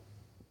political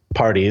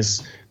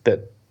parties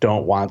that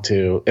don't want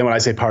to. And when I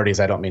say parties,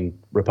 I don't mean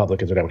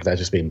Republicans or Democrats. I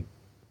just mean,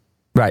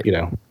 right.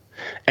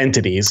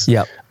 Entities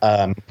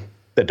that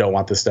don't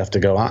want this stuff to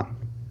go on.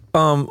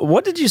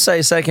 What did you say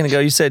a second ago?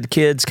 You said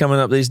kids coming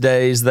up these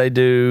days, they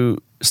do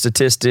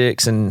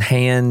statistics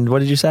and what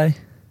did you say?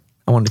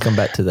 I wanted to come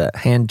back to that.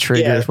 Hand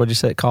triggers, Yeah. What did you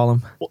say? Call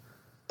them? Well,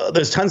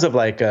 there's tons of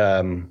like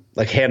hand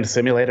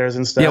simulators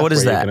and stuff. Yeah, what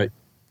is that?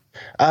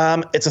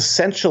 It's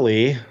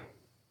essentially,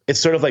 it's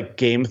sort of like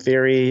game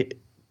theory,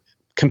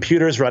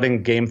 computers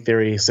running game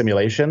theory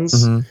simulations.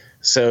 Mm-hmm.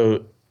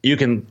 So you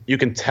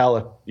can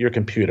tell your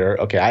computer,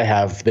 okay, I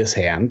have this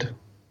hand,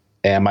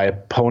 and my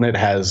opponent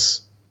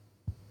has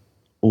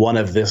one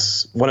of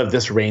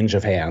this range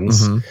of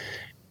hands,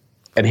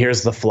 and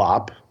here's the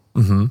flop,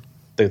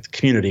 the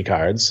community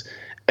cards,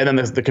 and then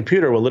the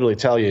computer will literally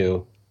tell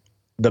you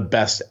the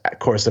best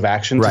course of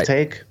action to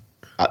take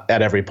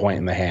at every point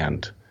in the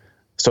hand.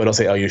 So it'll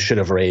say, oh, you should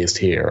have raised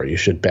here, or you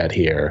should bet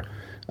here.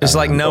 It's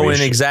like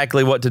knowing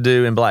exactly what to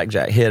do in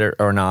blackjack, hit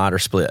or not, or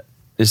split.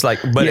 It's like,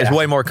 but it's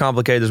way more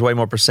complicated. There's way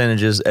more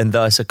percentages, and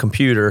thus a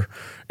computer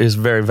is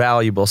very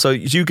valuable. So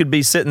you could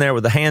be sitting there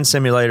with a hand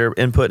simulator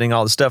inputting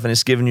all the stuff, and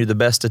it's giving you the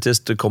best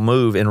statistical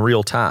move in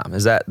real time.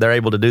 Is that they're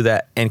able to do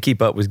that and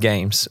keep up with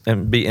games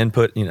and be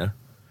input,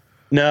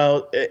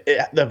 No,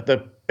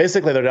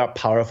 basically they're not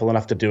powerful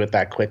enough to do it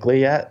that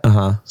quickly yet.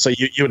 So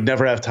you would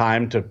never have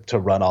time to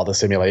run all the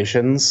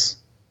simulations.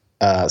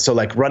 So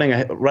like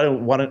running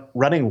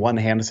one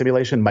hand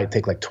simulation might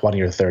take like 20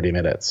 or 30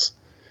 minutes.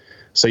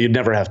 So you'd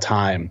never have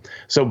time.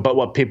 So, but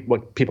what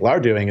people are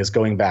doing is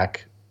going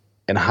back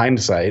in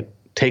hindsight,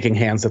 taking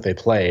hands that they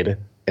played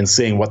and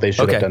seeing what they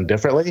should have done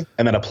differently,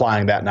 and then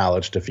applying that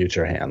knowledge to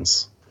future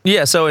hands.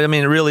 Yeah, so I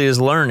mean, it really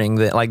is learning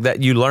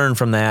that you learn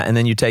from that, and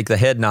then you take the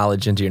head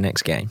knowledge into your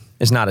next game.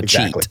 It's not a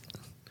cheat.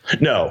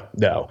 No.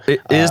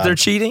 Is there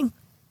cheating?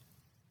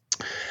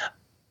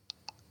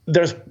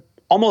 There's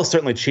almost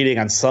certainly cheating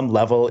on some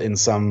level in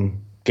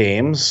some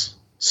games.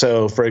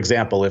 So, for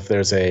example, if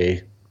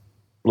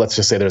let's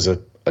just say there's a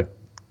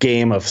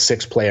game of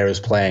 6 players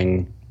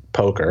playing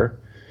poker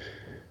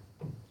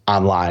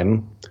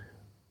online,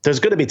 there's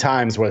going to be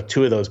times where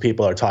 2 of those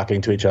people are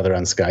talking to each other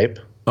on Skype.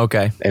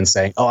 Okay. And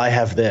saying, oh, I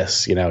have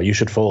this, you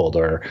should fold,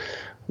 or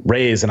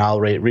raise and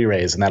I'll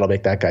re-raise, and that'll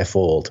make that guy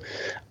fold.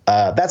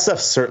 That stuff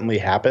certainly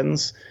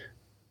happens,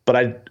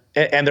 but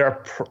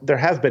there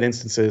have been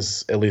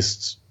instances, at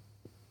least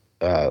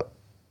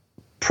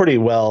pretty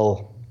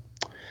well,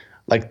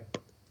 like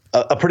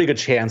a pretty good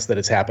chance that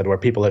it's happened, where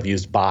people have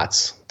used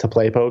bots to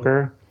play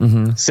poker,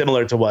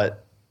 similar to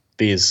what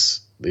these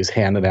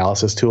hand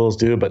analysis tools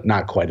do, but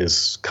not quite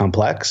as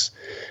complex.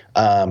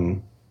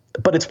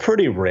 But it's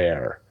pretty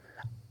rare.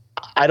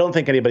 I don't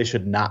think anybody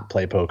should not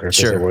play poker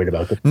because they're worried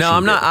about it. No,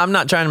 I'm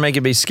not trying to make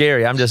it be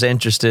scary. I'm just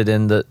interested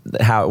in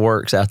how it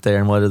works out there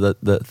and what are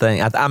the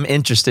thing. I'm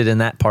interested in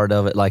that part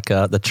of it, like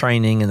the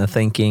training and the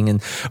thinking.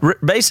 And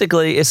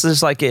basically, it's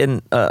just like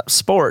in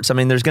sports. I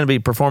mean, there's going to be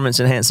performance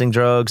enhancing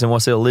drugs and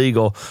what's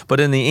illegal, but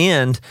in the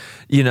end,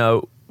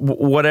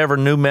 whatever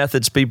new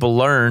methods people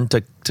learn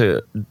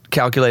to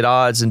calculate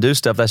odds and do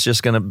stuff, that's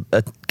just going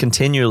to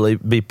continually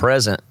be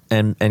present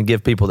and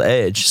give people the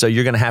edge. So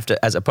you're going to have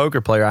to, as a poker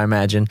player, I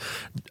imagine,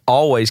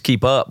 always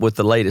keep up with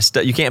the latest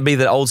stuff. You can't be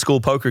the old school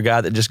poker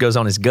guy that just goes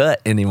on his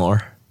gut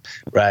anymore.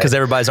 Right. Because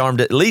everybody's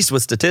armed at least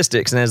with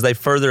statistics. And as they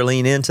further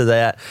lean into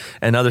that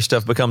and other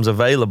stuff becomes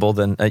available,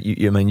 then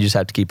you just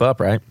have to keep up,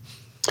 right?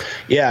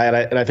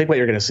 Yeah. And I think what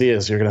you're going to see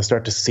is you're going to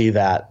start to see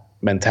that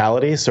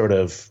mentality sort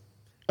of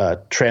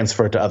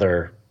transfer to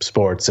other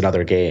sports and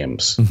other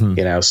games,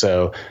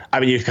 So, I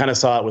mean, you kind of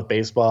saw it with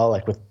baseball,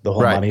 like with the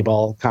whole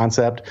Moneyball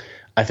concept.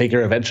 I think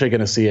you're eventually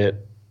going to see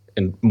it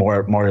in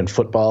more in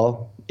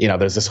football.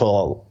 There's this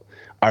whole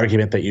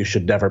argument that you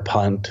should never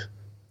punt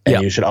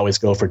and you should always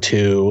go for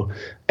 2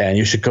 and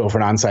you should go for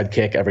an onside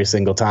kick every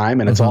single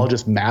time. And it's all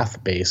just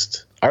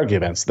math-based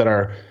arguments that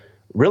are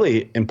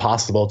really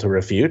impossible to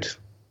refute.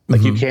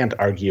 Like you can't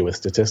argue with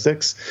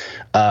statistics,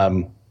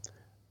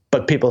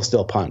 but people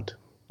still punt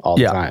all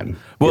the time.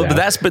 Well,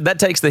 but that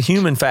takes the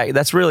human fact.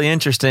 That's really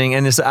interesting.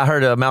 And I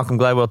heard Malcolm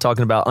Gladwell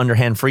talking about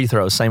underhand free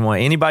throws. Same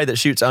way, anybody that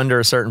shoots under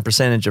a certain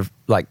percentage of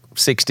like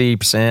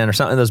 60% or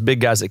something, those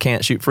big guys that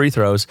can't shoot free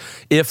throws,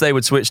 if they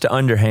would switch to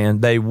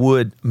underhand, they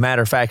would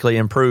matter of factly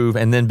improve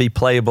and then be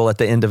playable at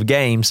the end of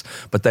games.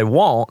 But they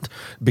won't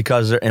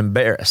because they're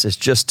embarrassed. It's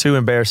just too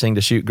embarrassing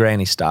to shoot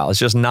granny style. It's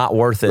just not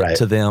worth it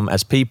to them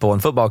as people.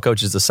 And football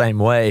coaches the same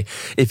way.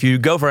 If you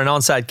go for an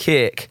onside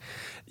kick,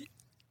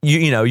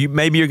 you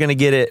maybe you're going to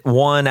get it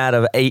 1 out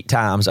of 8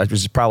 times, which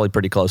is probably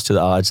pretty close to the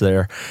odds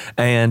there,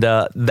 and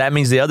that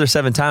means the other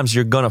 7 times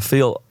you're going to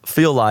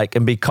feel like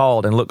and be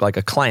called and look like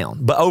a clown.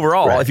 But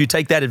overall, if you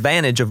take that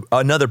advantage of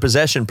another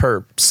possession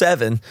per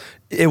 7,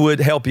 it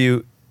would help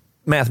you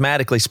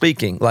mathematically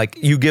speaking. Like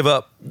you give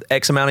up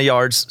X amount of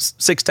yards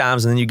 6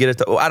 times, and then you get it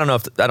to. I don't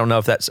know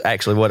if that's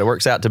actually what it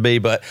works out to be,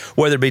 but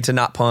whether it be to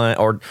not punt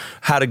or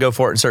how to go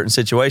for it in certain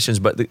situations,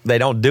 but they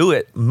don't do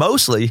it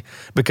mostly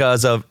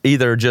because of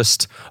either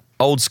just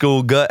old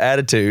school gut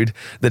attitude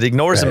that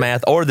ignores the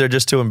math, or they're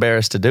just too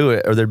embarrassed to do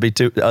it, or there'd be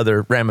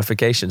other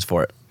ramifications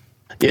for it,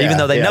 even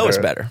though they know it's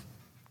better.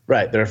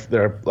 Right.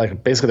 They're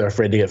like basically they're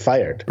afraid to get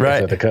fired.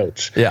 Right. If they're the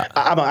coach. Yeah.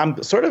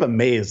 I'm sort of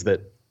amazed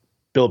that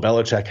Bill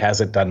Belichick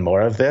hasn't done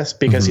more of this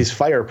because he's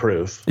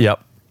fireproof.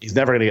 Yep. He's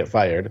never going to get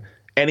fired.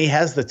 And he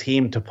has the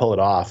team to pull it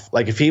off.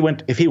 Like if he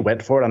went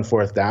for it on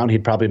 4th down,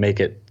 he'd probably make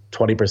it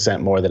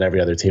 20% more than every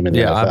other team in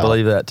the NFL. Yeah, I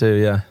believe that too,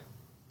 yeah.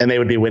 And they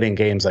would be winning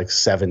games like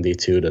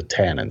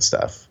 72-10 and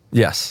stuff.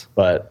 Yes.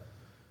 But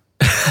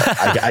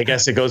I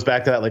guess it goes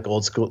back to that like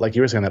old school, like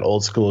you were saying, that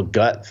old school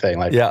gut thing.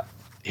 Like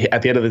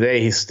at the end of the day,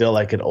 he's still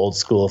like an old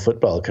school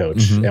football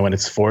coach. And when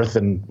it's 4th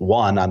and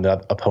 1 on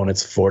the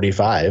opponent's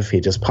 45, he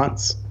just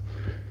punts.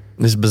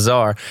 It's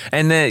bizarre.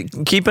 And then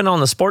keeping on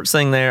the sports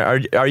thing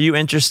there, are you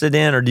interested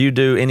in, or do you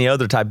do any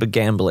other type of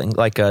gambling?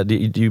 Like,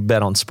 do you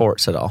bet on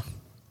sports at all?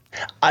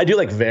 I do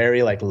like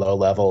very like low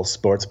level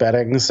sports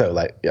betting. So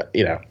like,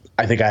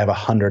 I think I have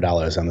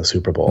 $100 on the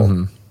Super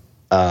Bowl.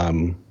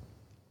 And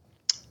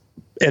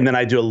then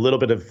I do a little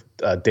bit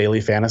of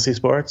daily fantasy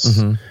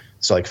sports.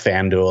 So like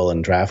FanDuel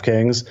and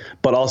DraftKings,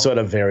 but also at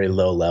a very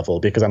low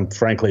level because I'm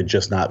frankly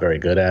just not very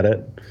good at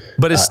it.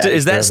 But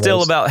is that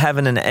still about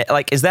having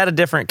is that a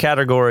different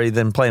category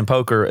than playing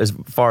poker as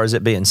far as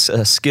it being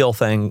a skill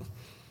thing?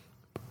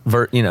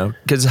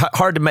 Because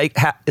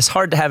it's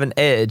hard to have an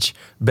edge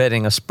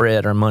betting a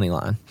spread or money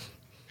line.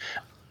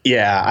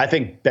 Yeah, I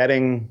think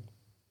betting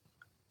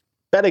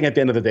at the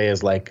end of the day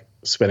is like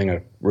spinning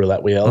a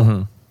roulette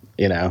wheel,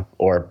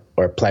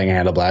 or playing a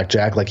hand of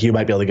blackjack. Like you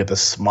might be able to get the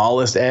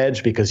smallest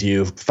edge because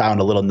you found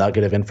a little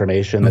nugget of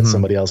information that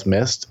somebody else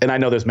missed. And I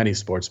know there's many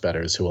sports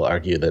bettors who will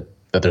argue that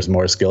there's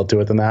more skill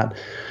to it than that.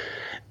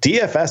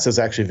 DFS is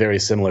actually very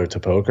similar to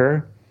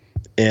poker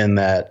in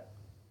that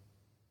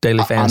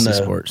daily fantasy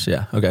sports.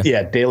 Yeah. Okay.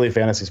 Yeah. Daily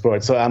fantasy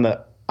sports. So on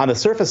the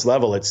surface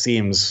level, it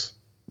seems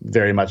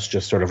very much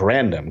just sort of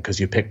random because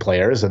you pick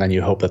players and then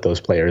you hope that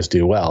those players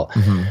do well.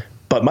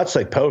 But much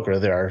like poker,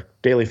 there are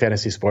daily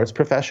fantasy sports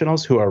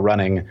professionals who are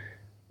running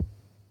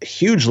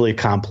hugely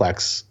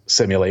complex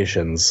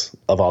simulations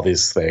of all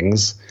these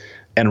things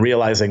and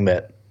realizing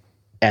that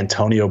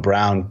Antonio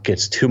Brown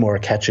gets 2 more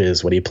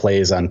catches when he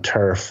plays on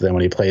turf than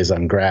when he plays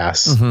on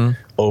grass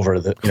over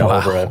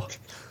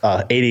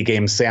a 80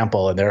 game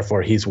sample, and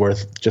therefore he's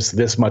worth just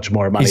this much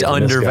more money. He's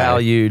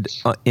undervalued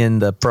in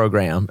the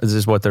program. This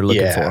is what they're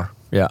looking for.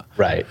 Yeah.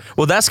 Right.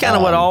 Well, that's kind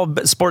of what all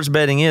sports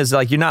betting is.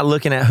 Like, you're not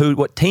looking at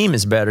what team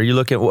is better. You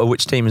look at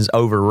which team is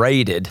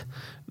overrated.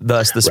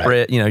 Thus, the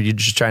spread. You're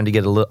just trying to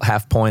get a little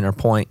half point or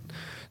point.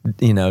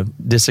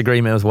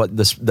 Disagreement with what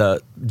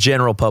the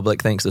general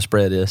public thinks the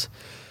spread is.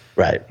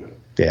 Right.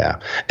 Yeah.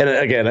 And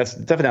again, that's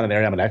definitely not an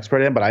area I'm an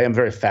expert in, but I am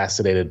very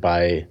fascinated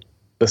by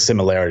the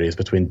similarities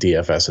between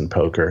DFS and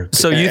poker.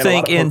 So you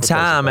think in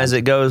time, as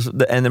it goes,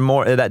 and the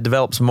more that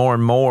develops more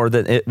and more,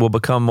 that it will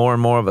become more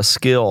and more of a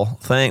skill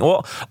thing?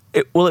 Well,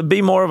 will it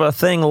be more of a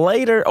thing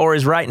later, or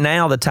is right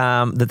now the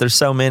time that there's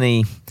so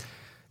many?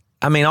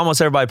 I mean,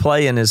 almost everybody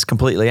playing is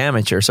completely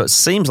amateur, so it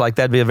seems like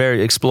that'd be a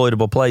very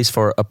exploitable place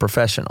for a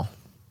professional.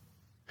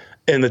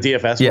 In the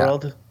DFS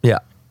world? Yeah.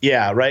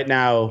 Yeah, right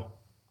now,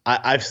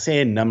 I've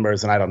seen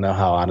numbers, and I don't know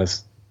how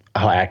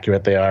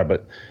accurate they are,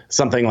 but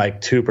something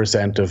like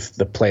 2% of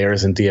the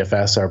players in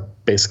DFS are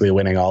basically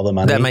winning all the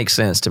money. That makes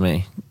sense to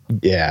me.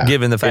 Yeah.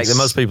 Given the fact that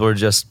most people are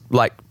just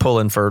like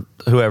pulling for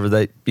whoever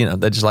they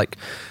just like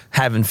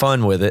having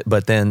fun with it,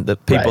 but then the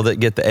people that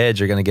get the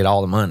edge are going to get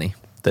all the money.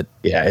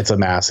 Yeah, it's a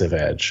massive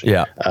edge.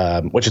 Yeah.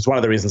 Which is one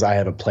of the reasons I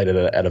haven't played it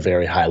at a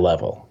very high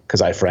level,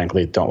 because I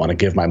frankly don't want to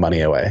give my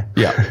money away.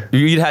 Yeah.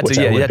 You'd have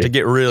to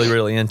get really,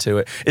 really into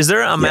it. Is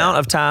there an amount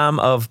of time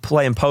of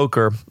playing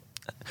poker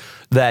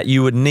that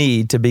you would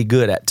need to be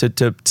good at, to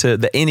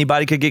that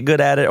anybody could get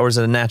good at it, or is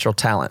it a natural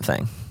talent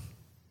thing?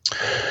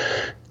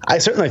 I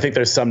certainly think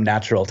there's some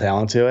natural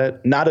talent to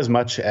it, not as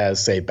much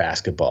as, say,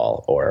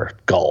 basketball or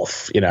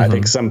golf. I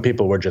think some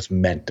people were just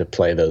meant to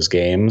play those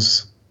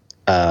games.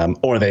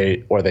 Or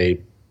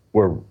they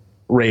were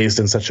raised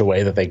in such a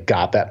way that they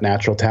got that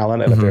natural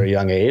talent at a very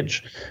young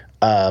age.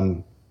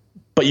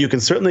 But you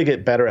can certainly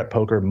get better at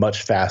poker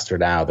much faster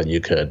now than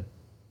you could,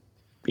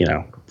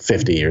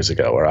 50 years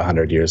ago or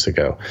 100 years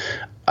ago.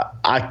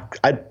 I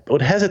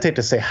would hesitate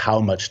to say how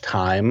much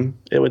time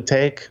it would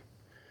take.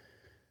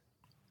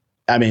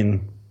 I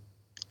mean,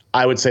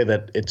 I would say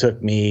that it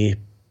took me,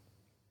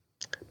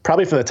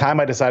 probably for the time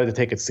I decided to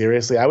take it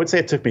seriously, I would say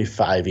it took me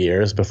 5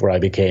 years before I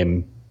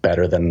became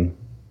better than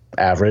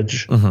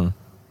average, or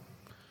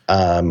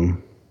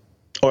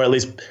at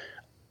least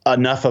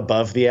enough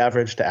above the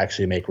average to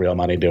actually make real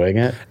money doing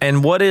it.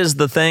 And what is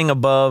the thing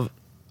above?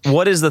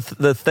 What is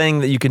the thing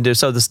that you can do?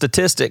 So the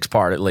statistics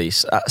part, at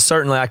least,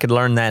 certainly I could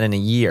learn that in a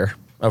year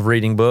of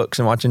reading books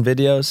and watching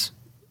videos,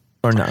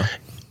 or no?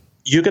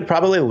 You could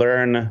probably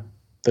learn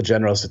the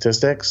general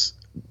statistics.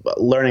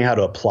 Learning how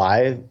to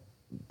apply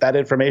that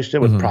information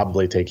would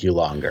probably take you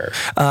longer.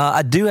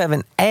 I do have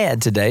an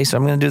ad today, so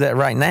I'm going to do that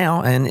right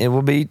now, and it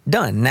will be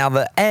done. Now,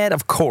 the ad,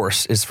 of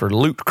course, is for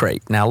Loot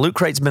Crate. Now, Loot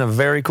Crate's been a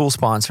very cool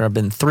sponsor. I've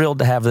been thrilled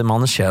to have them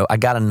on the show. I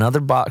got another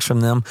box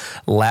from them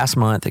last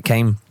month. It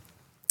came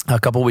a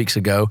couple weeks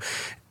ago,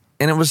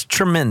 and it was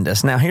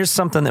tremendous. Now, here's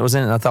something that was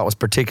in it I thought was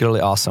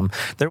particularly awesome.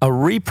 There's a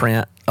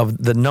reprint of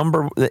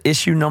the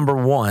issue number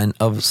 1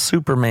 of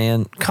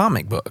Superman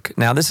comic book.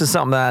 Now, this is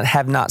something that I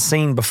have not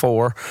seen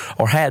before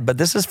or had, but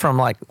this is from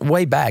like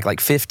way back, like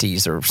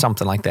 50s or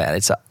something like that.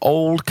 It's an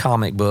old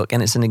comic book,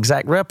 and it's an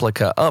exact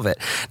replica of it.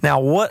 Now,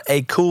 what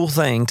a cool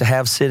thing to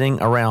have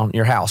sitting around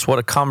your house. What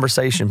a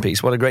conversation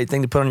piece. What a great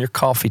thing to put on your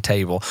coffee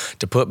table,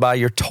 to put by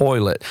your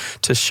toilet,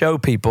 to show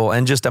people,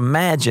 and just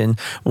imagine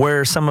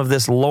where some of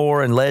this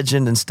lore and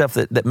legend and stuff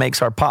that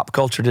makes our pop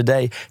culture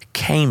today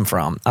came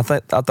from. I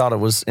thought it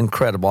was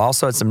incredible.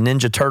 Also, had some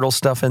Ninja Turtle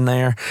stuff in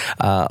there.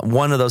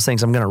 One of those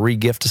things I'm going to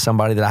re-gift to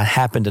somebody that I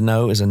happen to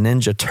know is a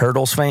Ninja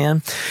Turtles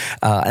fan.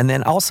 And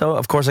then also,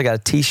 of course, I got a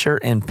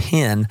T-shirt and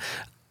pin.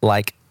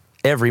 Like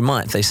every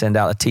month, they send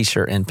out a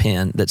T-shirt and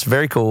pin that's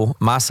very cool,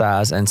 my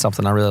size, and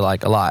something I really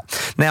like a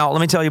lot. Now,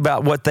 let me tell you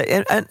about what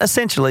and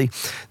essentially,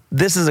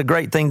 this is a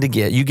great thing to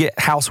get. You get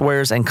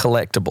housewares and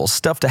collectibles,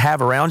 stuff to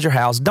have around your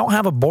house. Don't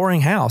have a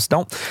boring house.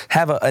 Don't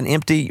have an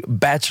empty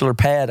bachelor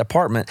pad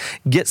apartment.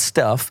 Get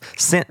stuff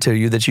sent to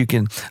you that you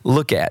can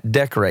look at,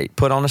 decorate,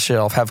 put on a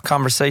shelf, have a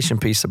conversation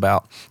piece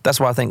about. That's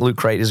why I think Loot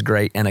Crate is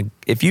great. And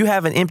if you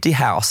have an empty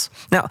house,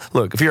 now,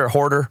 look, if you're a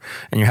hoarder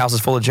and your house is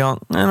full of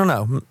junk, I don't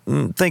know.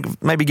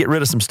 Think maybe get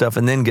rid of some stuff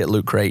and then get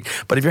Loot Crate.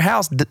 But if your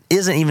house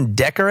isn't even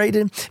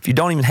decorated, if you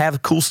don't even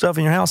have cool stuff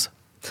in your house,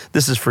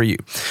 this is for you.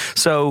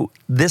 So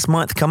this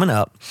month coming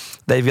up,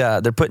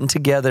 they're putting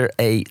together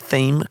a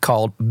theme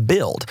called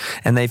Build,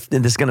 and this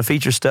is going to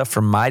feature stuff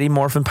from Mighty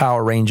Morphin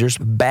Power Rangers,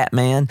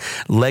 Batman,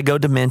 Lego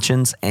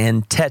Dimensions,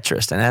 and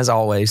Tetris. And as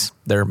always,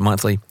 their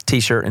monthly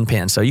T-shirt and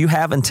pin. So you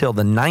have until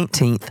the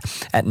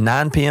 19th at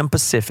 9 p.m.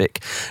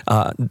 Pacific.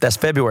 That's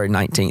February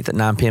 19th at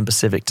 9 p.m.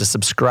 Pacific to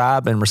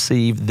subscribe and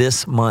receive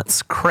this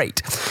month's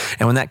crate.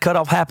 And when that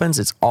cutoff happens,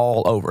 it's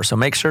all over. So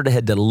make sure to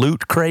head to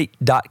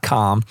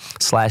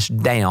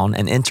lootcrate.com/down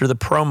and enter the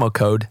promo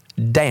code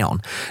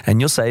DOWN, and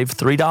you'll save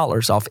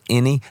 $3 off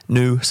any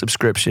new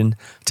subscription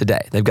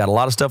today. They've got a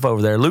lot of stuff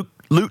over there.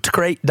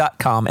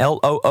 Lootcrate.com,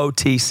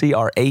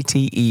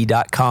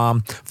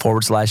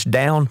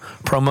 LOOTCRATE.com/down,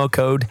 promo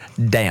code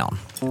DOWN.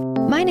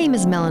 My name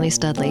is Melanie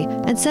Studley,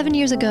 and 7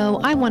 years ago,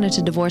 I wanted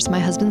to divorce my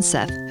husband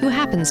Seth, who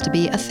happens to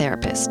be a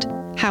therapist.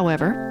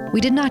 However, we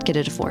did not get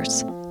a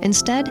divorce.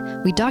 Instead,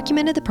 we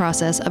documented the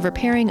process of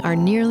repairing our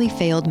nearly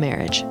failed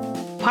marriage.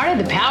 Part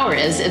of the power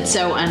is it's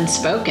so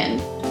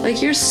unspoken.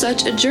 Like, you're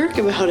such a jerk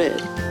about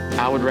it.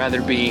 I would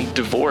rather be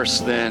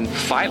divorced than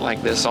fight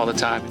like this all the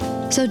time.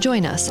 So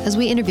join us as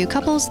we interview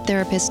couples,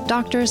 therapists,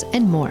 doctors,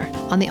 and more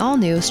on the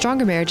all-new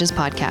Stronger Marriages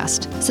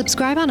podcast.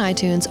 Subscribe on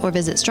iTunes or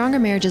visit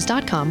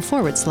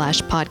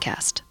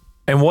strongermarriages.com/podcast.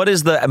 And what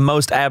is the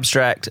most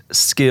abstract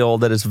skill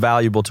that is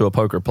valuable to a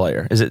poker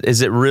player?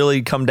 Is it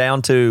really come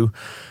down to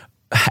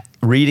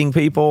reading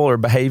people or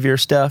behavior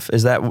stuff?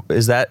 Is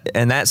that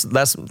and that's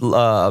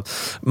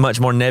much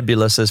more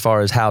nebulous as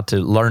far as how to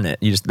learn it.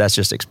 That's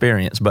just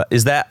experience. But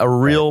is that a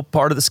real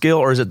part of the skill,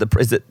 or is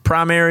it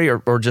primary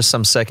or just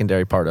some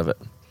secondary part of it?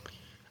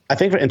 I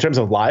think in terms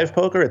of live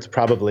poker, it's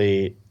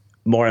probably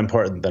more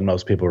important than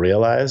most people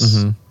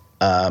realize.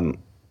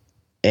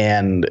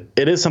 And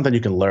it is something you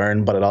can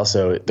learn, but it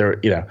also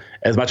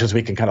as much as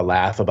we can kind of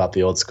laugh about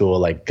the old school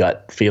like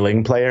gut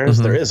feeling players,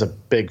 there is a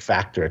big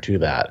factor to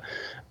that.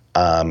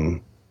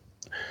 But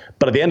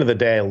at the end of the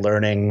day,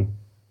 learning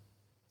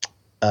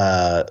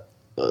the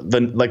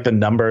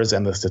numbers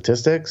and the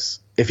statistics,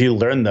 if you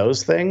learn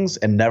those things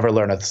and never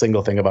learn a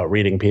single thing about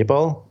reading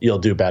people, you'll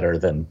do better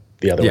than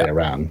the other way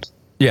around.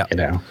 Yeah.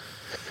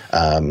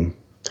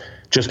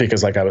 Just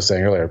because, like I was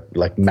saying earlier,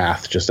 like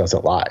math just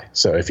doesn't lie.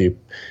 So if you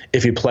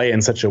play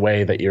in such a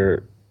way that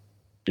you're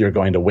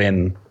going to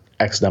win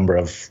X number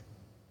of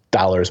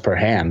dollars per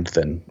hand,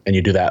 and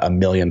you do that a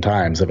million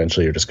times,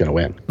 eventually you're just going to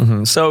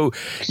win. So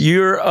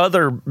your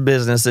other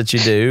business that you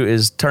do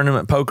is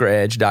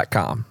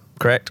tournamentpokeredge.com,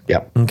 correct?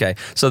 Yep. Okay.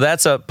 So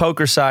that's a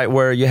poker site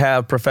where you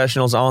have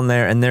professionals on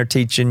there and they're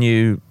teaching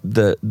you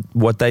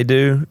what they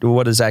do.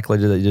 What exactly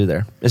do they do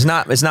there? It's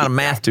not a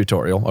math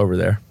tutorial over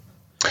there.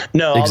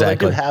 No, although I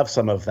do have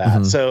some of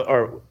that.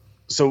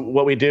 So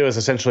what we do is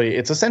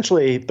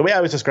essentially the way I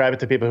always describe it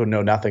to people who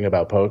know nothing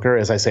about poker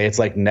is I say it's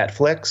like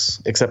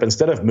Netflix, except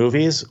instead of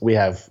movies, we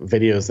have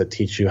videos that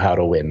teach you how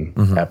to win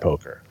at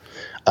poker.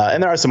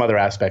 And there are some other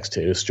aspects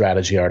too,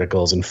 strategy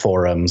articles and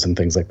forums and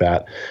things like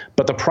that.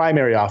 But the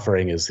primary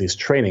offering is these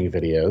training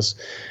videos.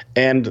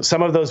 And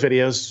some of those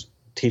videos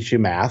teach you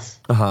math.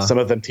 Some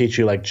of them teach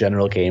you like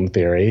general game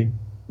theory.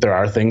 There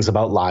are things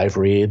about live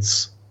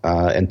reads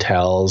and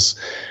tells.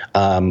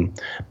 But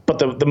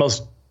the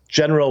most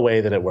general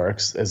way that it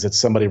works is that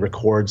somebody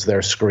records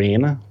their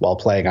screen while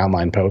playing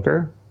online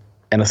poker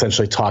and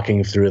essentially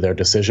talking through their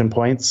decision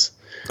points.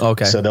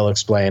 Okay. So they'll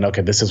explain,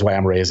 okay, this is why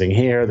I'm raising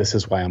here. This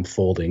is why I'm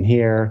folding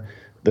here.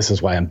 This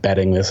is why I'm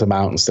betting this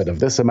amount instead of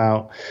this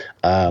amount.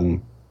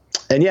 And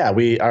yeah,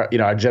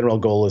 our general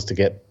goal is to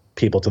get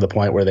people to the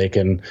point where they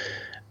can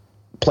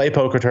play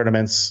poker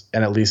tournaments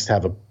and at least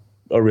have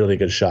a really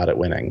good shot at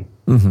winning.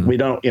 We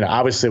don't,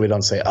 obviously we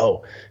don't say,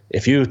 oh,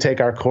 if you take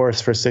our course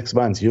for 6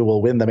 months, you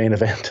will win the main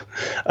event.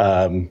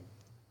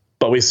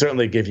 But we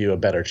certainly give you a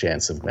better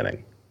chance of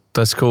winning.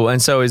 That's cool. And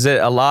so is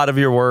it a lot of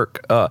your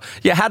work? How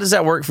does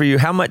that work for you?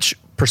 How much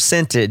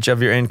percentage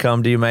of your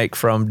income do you make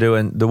from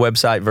doing the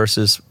website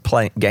versus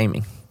playing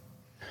gaming?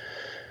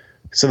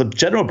 So the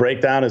general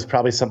breakdown is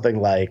probably something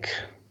like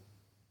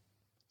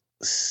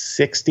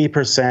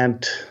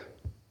 60%,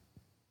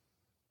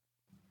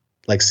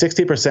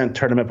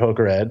 Tournament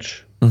Poker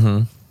Edge,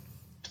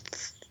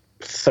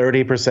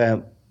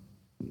 30%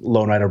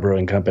 Lone Rider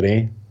Brewing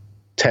Company,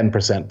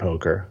 10%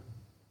 poker.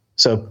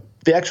 So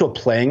the actual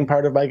playing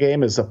part of my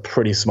game is a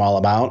pretty small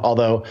amount.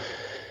 Although,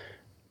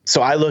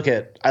 so I look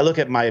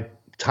at my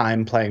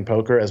time playing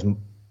poker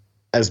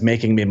as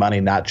making me money,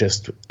 not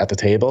just at the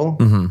table.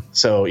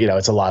 So,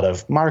 it's a lot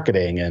of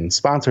marketing and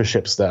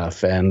sponsorship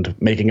stuff and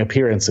making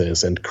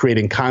appearances and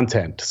creating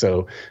content.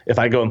 So if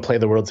I go and play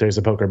the World Series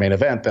of Poker main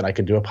event, then I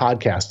can do a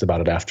podcast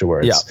about it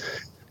afterwards.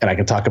 And I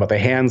can talk about the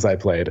hands I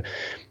played.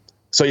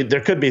 So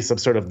there could be some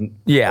sort of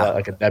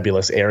like a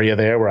nebulous area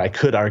there where I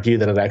could argue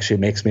that it actually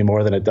makes me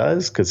more than it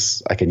does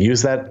because I can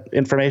use that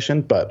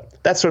information. But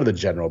that's sort of the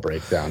general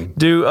breakdown.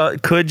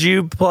 Could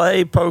you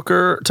play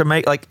poker to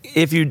make, like,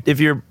 if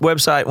your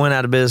website went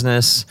out of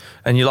business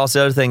and you lost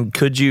the other thing,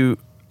 could you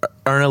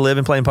earn a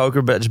living playing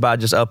poker but by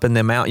just upping the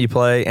amount you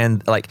play?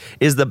 And like,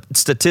 is the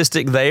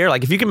statistic there?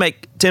 Like, if you can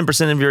make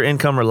 10% of your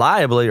income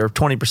reliably or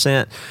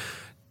 20%,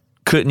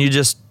 couldn't you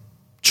just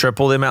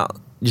triple the amount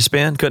you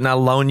spend? Couldn't I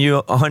loan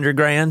you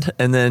 $100,000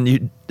 and then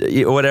you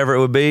whatever it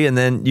would be, and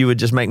then you would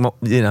just make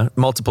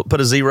multiple,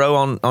 put a zero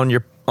on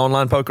your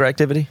online poker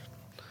activity?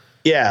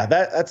 Yeah,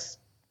 that's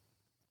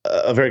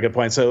a very good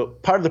point. So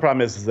part of the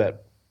problem is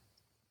that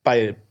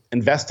by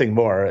investing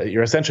more,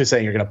 you're essentially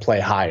saying you're going to play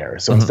higher.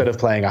 So instead of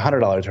playing a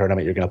 $100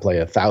 tournament, you're going to play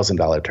a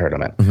 $1,000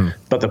 tournament.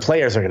 But the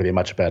players are going to be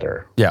much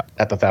better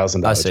at the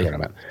 $1,000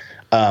 tournament.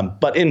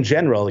 But in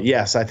general,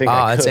 yes, I think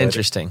that's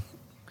interesting.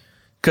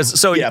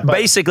 Because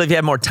basically, if you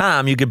had more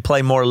time, you could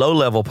play more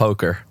low-level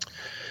poker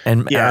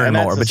and earn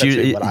more. But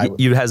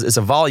it's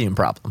a volume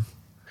problem,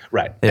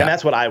 right? Yeah. And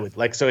that's what I would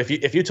like. So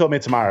if you told me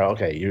tomorrow,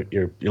 okay,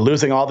 you're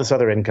losing all this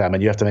other income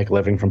and you have to make a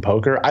living from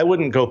poker, I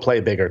wouldn't go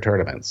play bigger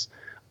tournaments.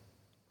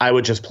 I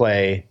would just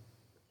play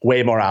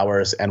way more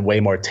hours and way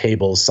more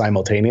tables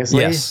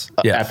simultaneously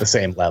at the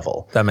same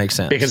level. That makes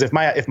sense. Because if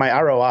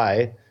my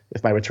ROI,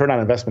 if my return on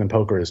investment in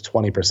poker is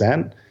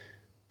 20%.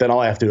 Then all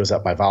I have to do is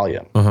up my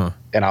volume,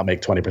 and I'll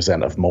make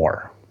 20% of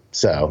more.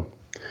 So,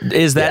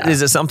 is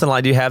it something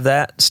like, do you have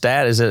that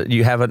stat? Is it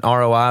you have an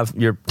ROI of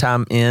your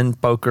time in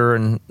poker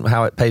and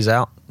how it pays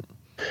out?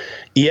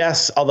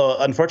 Yes, although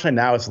unfortunately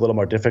now it's a little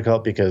more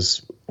difficult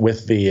because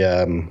with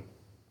the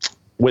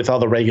with all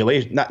the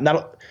regulation,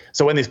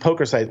 so when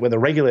the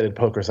regulated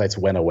poker sites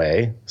went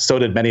away, so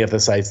did many of the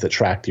sites that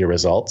tracked your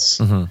results.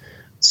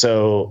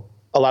 So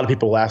a lot of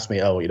people will ask me,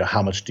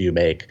 how much do you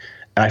make?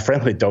 And I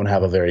frankly don't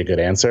have a very good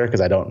answer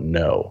because I don't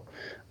know.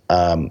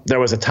 There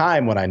was a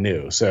time when I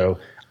knew. So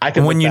I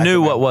could. When you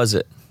knew, what was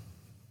it?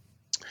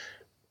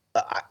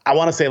 I I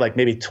want to say like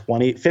maybe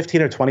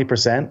 15 or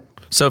 20%.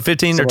 So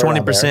 15 or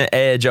 20%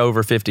 edge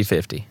over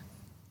 50-50.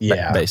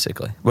 Yeah.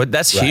 Basically. But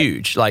that's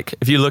huge. Like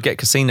if you look at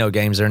casino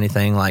games or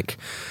anything, like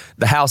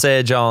the house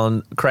edge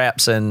on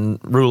craps and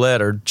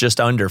roulette are just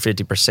under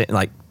 50%.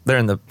 Like they're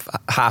in the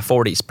high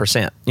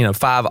 40s%. You know,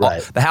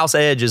 the house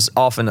edge is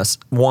often a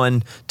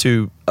 1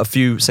 to a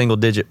few single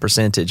digit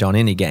percentage on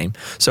any game.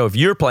 So if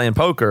you're playing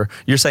poker,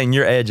 you're saying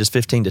your edge is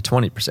 15 to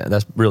 20%.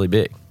 That's really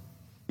big.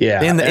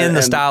 Yeah. In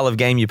the style of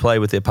game you play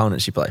with the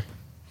opponents you play.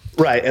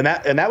 Right. And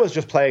that was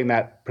just playing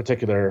that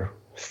particular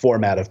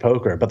format of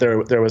poker, but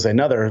there was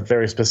another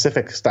very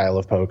specific style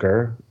of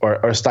poker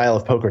or style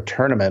of poker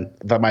tournament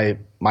that my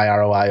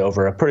ROI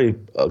over a pretty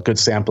good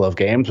sample of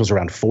games was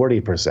around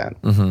 40%.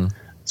 Mm-hmm.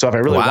 So if I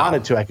really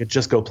wanted to, I could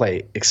just go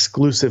play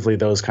exclusively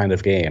those kind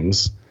of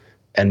games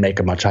and make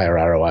a much higher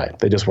ROI.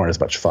 They just weren't as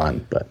much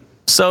fun, but.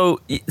 So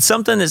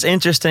something that's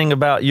interesting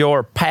about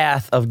your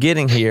path of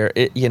getting here,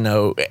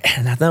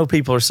 and I know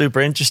people are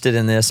super interested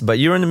in this, but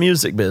you're in the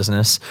music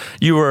business.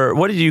 You were,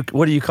 what do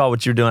you call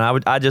what you're doing?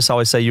 I just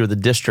always say you were the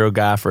distro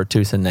guy for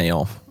Tooth and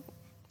Nail.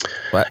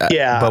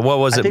 Yeah. But what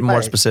was it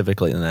more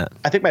specifically than that?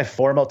 I think my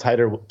formal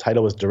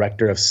title was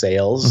director of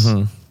sales.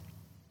 Mm-hmm.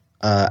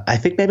 I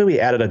think maybe we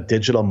added a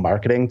digital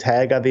marketing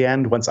tag at the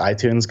end once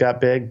iTunes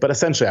got big, but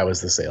essentially I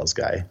was the sales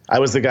guy. I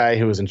was the guy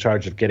who was in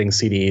charge of getting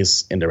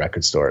CDs into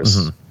record stores.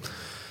 Mm-hmm.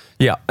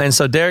 Yeah, and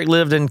so Derek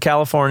lived in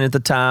California at the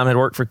time, had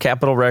worked for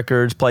Capitol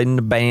Records, played in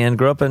the band,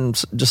 grew up in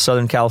just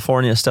Southern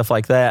California, stuff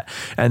like that.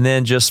 And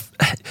then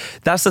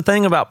that's the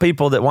thing about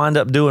people that wind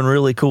up doing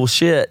really cool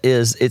shit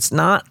is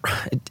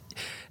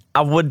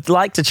I would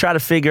like to try to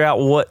figure out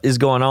what is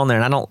going on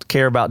there. And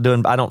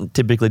I don't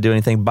typically do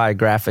anything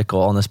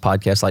biographical on this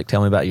podcast, like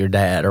tell me about your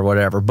dad or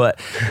whatever. But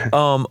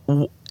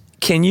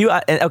can you,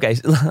 okay,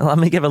 let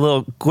me give a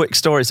little quick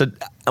story. So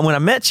when I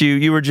met you,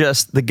 you were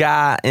just the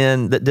guy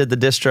that did the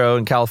distro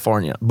in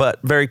California,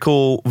 but very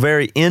cool,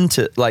 very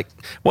into,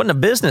 wasn't a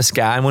business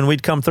guy. And when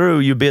we'd come through,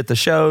 you'd be at the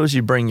shows,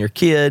 you'd bring your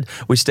kid,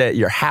 we'd stay at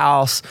your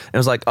house. And it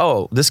was like,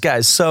 oh, this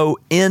guy's so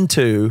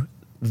into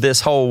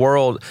this whole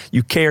world.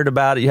 You cared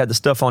about it. You had the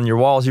stuff on your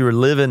walls. You were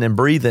living and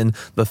breathing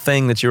the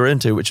thing that you were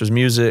into, which was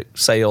music,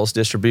 sales,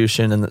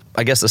 distribution, and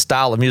I guess the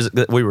style of music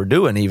that we were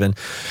doing even.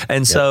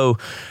 And so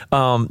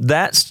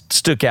that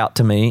stuck out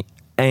to me.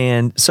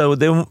 And so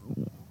then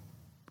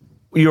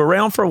you were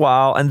around for a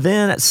while. And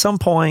then at some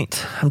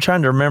point, I'm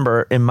trying to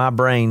remember in my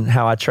brain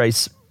how I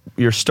trace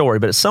your story,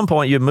 but at some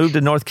point you moved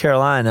to North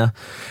Carolina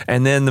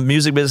and then the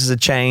music business had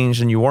changed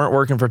and you weren't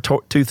working for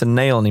Tooth and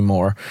Nail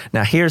anymore.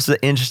 Now here's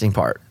the interesting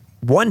part.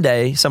 One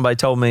day, somebody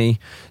told me,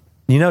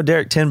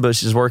 Derek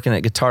Tenbusch is working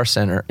at Guitar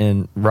Center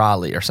in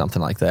Raleigh or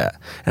something like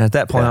that. And at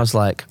that point, I was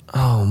like,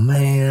 oh,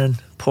 man,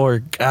 poor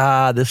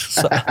guy.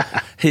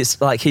 He's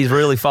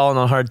really falling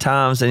on hard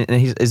times. And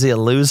is he a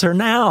loser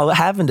now? What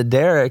happened to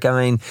Derek?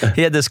 I mean,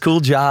 he had this cool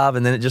job,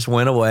 and then it just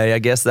went away. I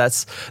guess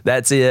that's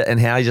it.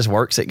 And now he just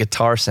works at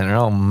Guitar Center.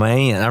 Oh,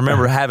 man. I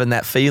remember having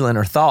that feeling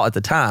or thought at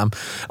the time.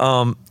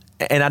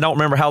 And I don't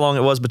remember how long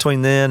it was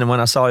between then and when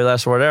I saw you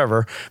last or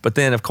whatever. But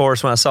then, of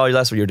course, when I saw you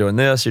last, you're doing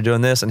this,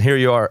 and here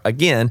you are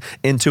again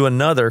into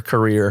another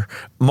career,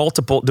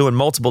 doing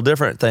multiple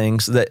different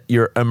things that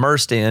you're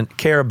immersed in,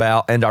 care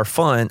about, and are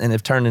fun, and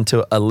have turned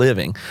into a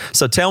living.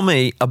 So tell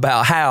me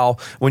about how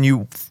when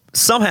you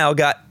somehow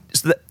got,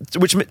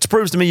 which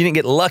proves to me you didn't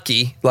get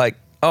lucky, like,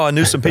 oh, I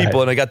knew some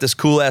people and I got this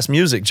cool-ass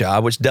music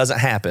job, which doesn't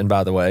happen,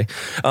 by the way.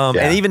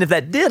 And even if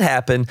that did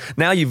happen,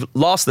 now you've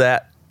lost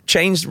that,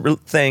 changed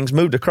things,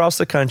 moved across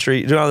the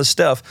country, doing all this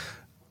stuff.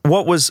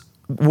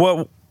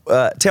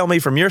 Tell me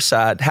from your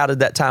side, how did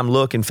that time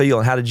look and feel,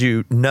 and how did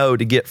you know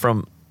to get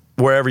from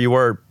wherever you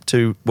were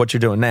to what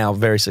you're doing now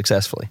very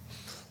successfully?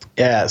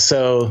 Yeah,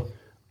 so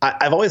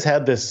I've always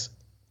had this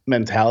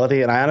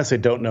mentality, and I honestly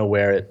don't know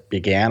where it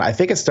began. I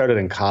think it started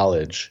in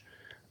college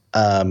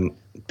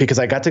because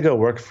I got to go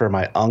work for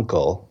my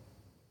uncle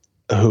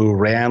who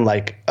ran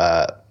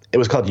it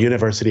was called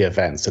University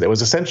Events, and it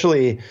was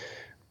essentially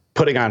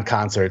putting on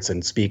concerts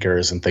and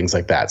speakers and things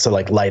like that. So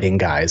lighting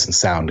guys and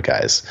sound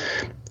guys.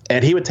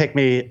 And he would take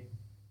me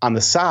on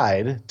the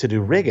side to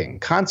do rigging,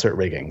 concert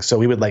rigging. So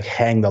we would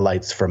hang the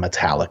lights for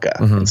Metallica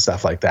and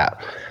stuff like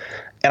that.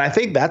 And I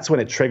think that's when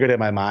it triggered in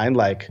my mind,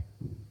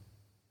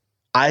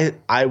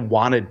 I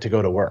wanted to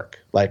go to work.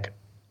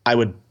 I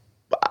would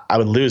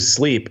lose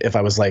sleep if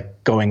I was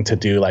going to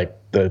do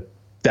the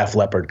Def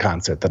Leppard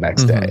concert the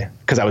next day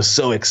because I was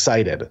so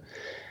excited.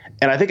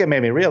 And I think it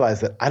made me realize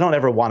that I don't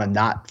ever want to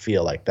not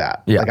feel like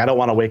that. Yeah. I don't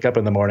want to wake up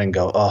in the morning and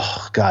go,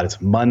 oh, God,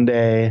 it's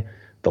Monday.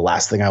 The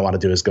last thing I want to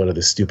do is go to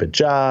this stupid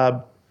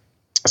job.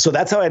 So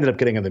that's how I ended up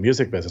getting in the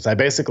music business. I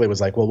basically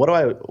was like, well, what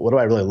do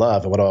I really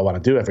love and what do I want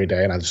to do every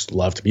day? And I just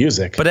loved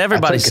music. But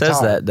everybody says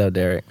that, though,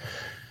 Derek.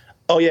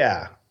 Oh,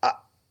 yeah.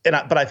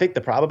 But I think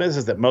the problem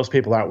is that most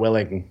people aren't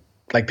willing.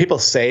 People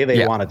say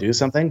they want to do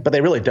something, but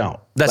they really don't.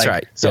 That's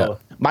right. So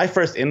my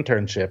first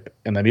internship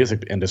in the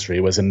music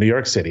industry was in New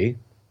York City.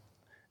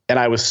 And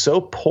I was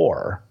so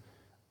poor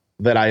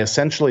that I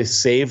essentially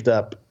saved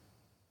up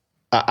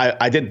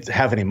I didn't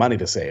have any money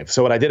to save.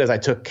 So what I did is I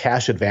took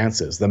cash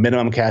advances, the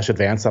minimum cash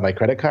advance on my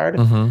credit card,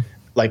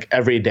 like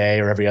every day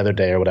or every other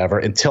day or whatever,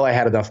 until I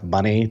had enough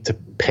money to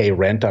pay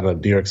rent on a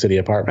New York City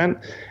apartment.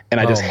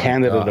 And I just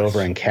handed it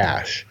over in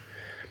cash.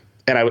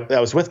 And I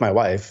was with my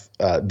wife,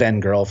 then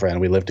girlfriend.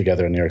 We lived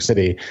together in New York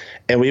City.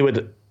 And we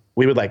would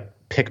like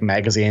pick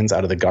magazines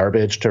out of the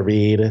garbage to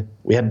read.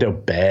 We had no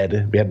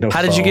bed. We had no phone.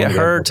 How did you get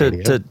her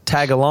to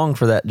tag along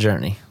for that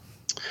journey?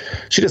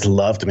 She just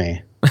loved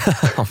me.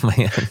 Oh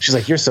man, she's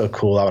like, you're so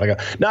cool. I want to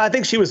go. No, I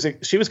think she was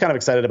kind of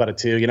excited about it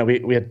too. You know, we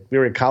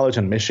were in college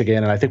in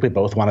Michigan, and I think we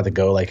both wanted to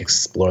go like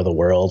explore the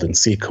world and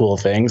see cool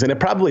things. And it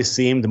probably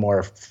seemed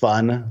more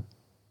fun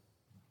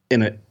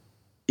in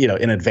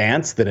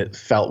advance than it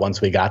felt once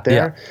we got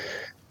there,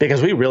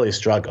 because we really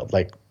struggled.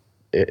 Like,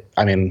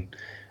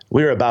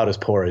 we were about as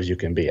poor as you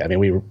can be. I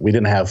mean, we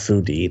didn't have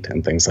food to eat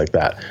and things like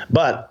that,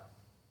 but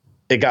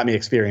it got me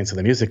experience in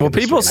the music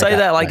industry. Well, people say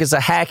that like it's a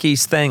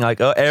hacky thing. Like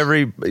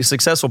every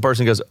successful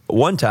person goes,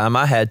 one time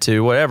I had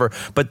to, whatever.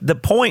 But the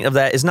point of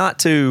that is not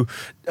to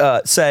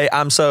say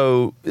I'm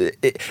so.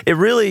 It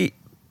really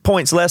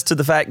points less to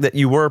the fact that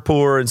you were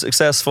poor and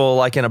successful,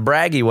 like in a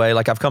braggy way,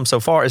 like I've come so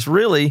far. It's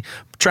really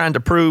trying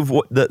to prove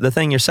what the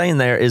thing you're saying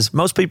there is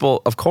most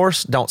people, of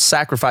course, don't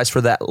sacrifice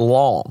for that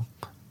long.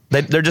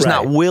 They're just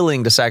not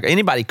willing to sacrifice.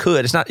 Anybody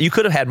could. It's not. You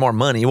could have had more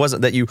money. It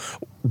wasn't that you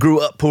grew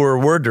up poor or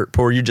were dirt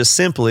poor. You just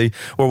simply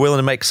were willing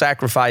to make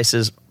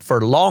sacrifices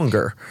for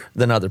longer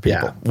than other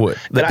people would.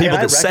 The people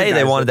that say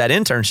they wanted that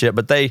internship,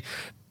 but they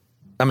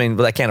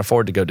can't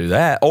afford to go do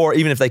that. Or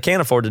even if they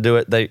can't afford to do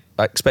it, they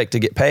expect to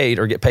get paid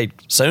or get paid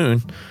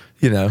soon.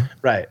 You know.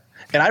 Right.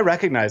 And I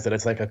recognize that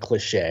it's like a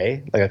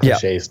cliche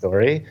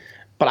story.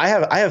 But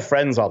I have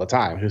friends all the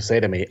time who say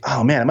to me,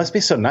 oh, man, it must be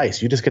so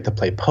nice. You just get to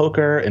play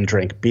poker and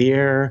drink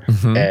beer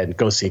and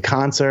go see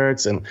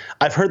concerts. And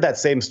I've heard that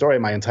same story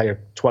my entire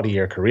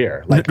 20-year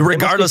career. Like,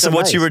 regardless of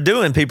what you were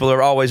doing, people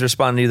are always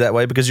responding to you that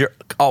way because you're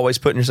always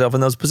putting yourself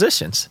in those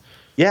positions.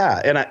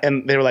 Yeah.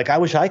 And they were like, I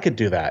wish I could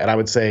do that. And I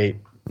would say,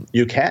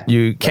 you can.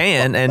 You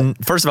can.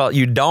 And first of all,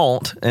 you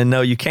don't. And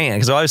no, you can.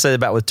 Because I always say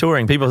about with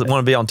touring, people that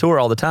want to be on tour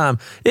all the time,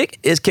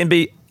 it can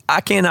be. I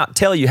cannot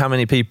tell you how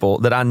many people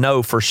that I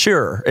know for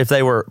sure, if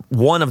they were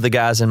one of the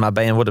guys in my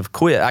band, would have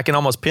quit. I can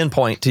almost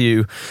pinpoint to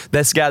you,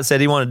 this guy that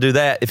said he wanted to do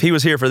that. If he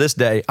was here for this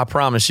day, I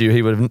promise you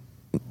he would have,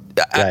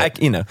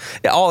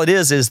 all it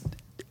is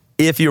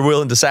if you're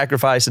willing to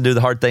sacrifice and do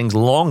the hard things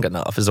long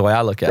enough is the way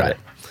I look at it.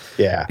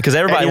 Yeah. Because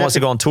everybody wants to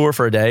go on tour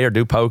for a day or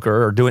do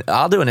poker or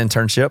I'll do an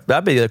internship.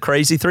 That'd be a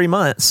crazy 3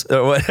 months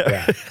or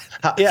whatever.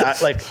 Yeah.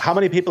 Like how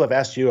many people have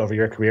asked you over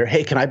your career,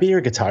 hey, can I be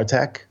your guitar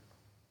tech?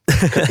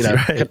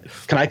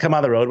 Can I come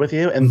on the road with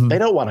you? And they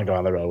don't want to go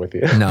on the road with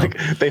you. No,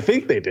 they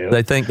think they do.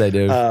 They think they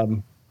do.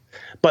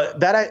 But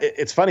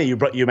it's funny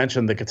you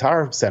mentioned the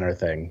Guitar Center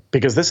thing,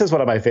 because this is one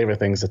of my favorite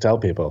things to tell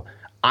people.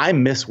 I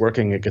miss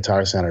working at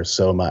Guitar Center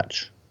so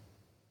much.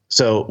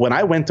 So when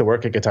I went to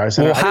work at Guitar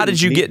Center, how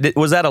did you get?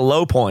 Was that a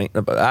low point?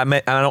 I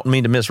don't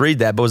mean to misread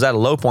that, but was that a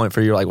low point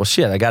for you? Like, well,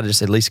 shit, I got to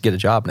just at least get a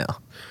job now.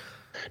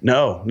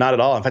 No, not at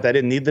all. In fact, I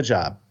didn't need the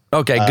job.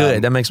 Okay,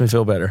 good. That makes me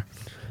feel better.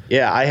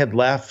 Yeah, I had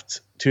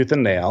left Tooth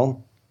and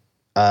Nail.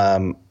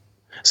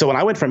 So when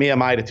I went from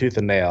EMI to Tooth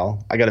and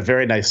Nail, I got a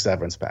very nice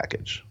severance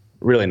package,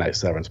 really nice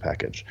severance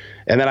package.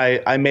 And then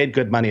I made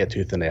good money at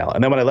Tooth and Nail.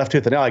 And then when I left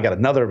Tooth and Nail, I got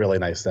another really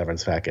nice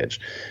severance package.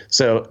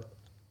 So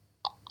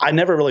I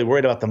never really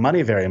worried about the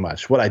money very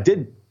much. What I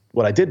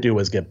did do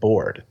was get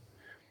bored.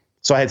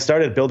 So I had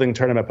started building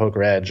Tournament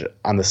Poker Edge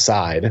on the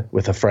side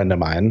with a friend of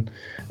mine,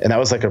 and that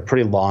was like a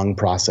pretty long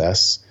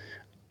process.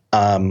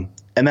 And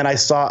then I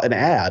saw an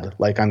ad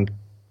like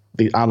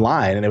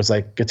online, and it was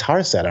like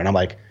Guitar Center, and I'm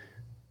like,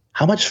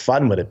 how much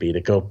fun would it be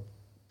to go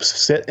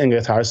sit in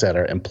Guitar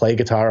Center and play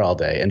guitar all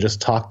day and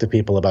just talk to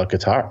people about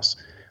guitars?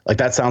 Like,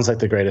 that sounds like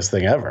the greatest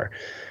thing ever.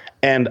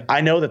 And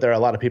I know that there are a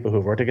lot of people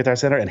who've worked at Guitar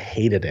Center and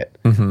hated it.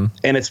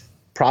 And it's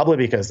probably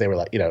because they were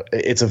like,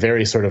 it's a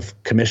very sort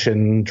of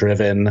commission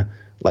driven,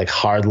 like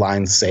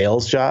hardline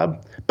sales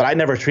job, but I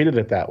never treated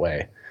it that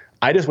way.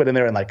 I just went in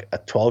there and like a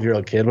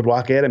 12-year-old kid would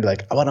walk in and be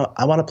like, I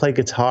want to play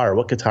guitar.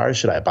 What guitar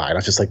should I buy? And I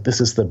was just like,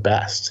 this is the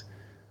best.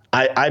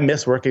 I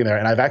miss working there,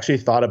 and I've actually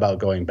thought about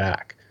going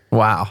back.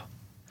 Wow.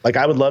 Like,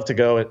 I would love to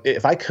go.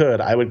 If I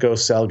could, I would go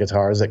sell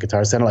guitars at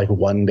Guitar Center like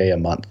one day a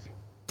month,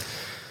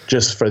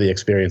 just for the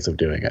experience of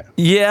doing it.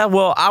 Yeah,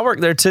 well, I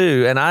worked there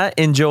too, and I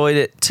enjoyed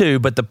it too.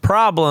 But the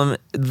problem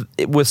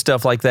with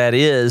stuff like that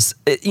is,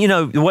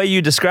 the way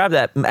you describe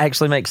that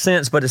actually makes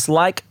sense. But it's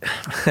like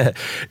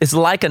it's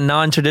like a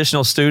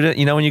non-traditional student.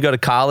 When you go to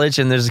college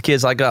and there's a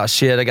kid's like, oh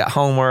shit, I got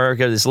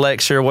homework or this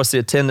lecture. What's the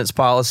attendance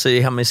policy?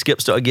 How many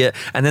skips do I get?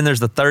 And then there's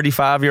the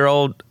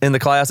 35-year-old in the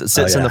class that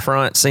sits in the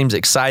front, seems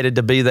excited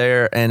to be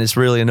there, and it's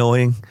really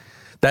annoying.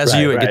 That's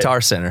you at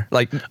Guitar Center.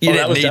 Like, you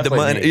didn't need the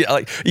money. Me.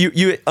 Like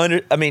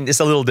it's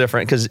a little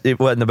different because it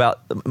wasn't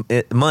about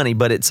money,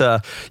 but it's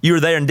you were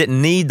there and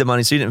didn't need the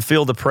money, so you didn't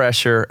feel the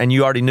pressure, and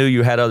you already knew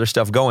you had other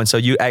stuff going, so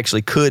you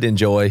actually could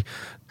enjoy.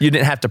 You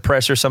didn't have to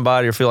pressure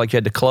somebody or feel like you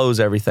had to close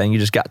everything. You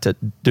just got to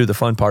do the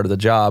fun part of the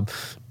job.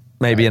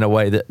 maybe in a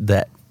way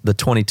that the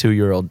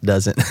 22-year-old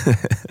doesn't.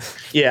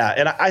 Yeah,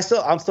 and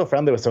I'm still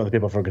friendly with some of the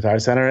people from Guitar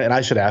Center, and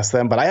I should ask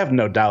them, but I have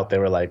no doubt they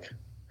were like,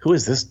 who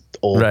is this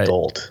old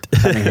dolt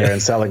coming here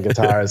and selling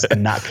guitars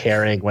and not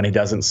caring when he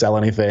doesn't sell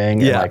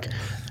anything, and like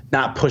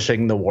not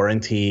pushing the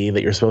warranty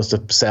that you're supposed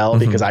to sell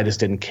because I just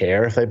didn't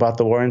care if they bought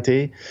the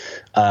warranty.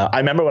 I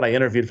remember when I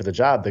interviewed for the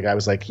job, the guy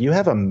was like, you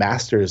have a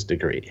master's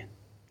degree.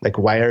 Like,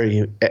 why are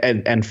you,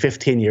 and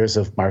 15 years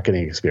of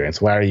marketing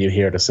experience, why are you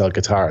here to sell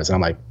guitars? And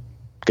I'm like,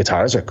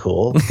 guitars are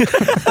cool.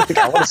 Like,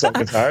 I want to sell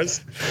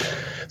guitars.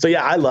 So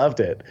yeah, I loved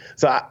it.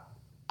 So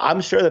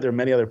I'm sure that there are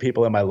many other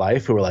people in my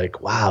life who were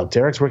like, wow,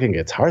 Derek's working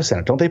at Guitar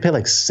Center. Don't they pay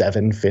like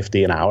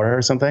 $7.50 an hour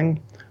or something?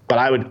 But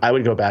I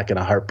would go back in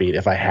a heartbeat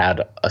if I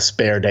had a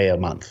spare day a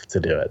month to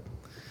do it.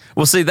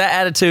 Well, see, that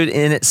attitude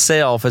in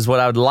itself is what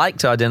I would like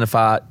to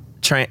identify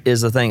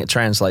is the thing that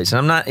translates.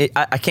 And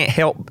I can't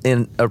help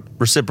in a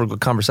reciprocal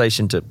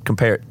conversation to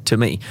compare it to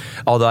me,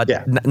 although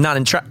not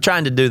in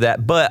trying to do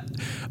that. But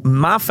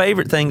my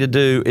favorite thing to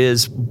do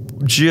is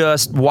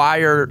just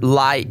wire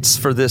lights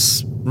for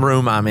this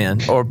room I'm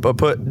in, or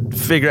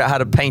figure out how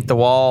to paint the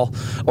wall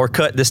or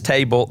cut this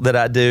table that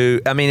I do.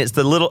 I mean, it's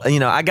the little,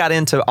 I got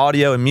into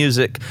audio and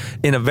music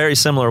in a very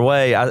similar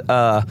way.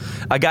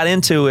 I got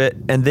into it,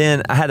 and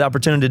then I had the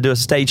opportunity to do a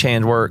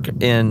stagehand work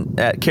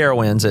at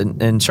Carowinds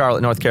in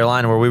Charlotte, North Carolina,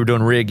 where we were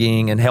doing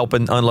rigging and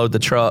helping unload the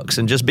trucks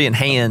and just being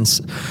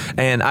hands.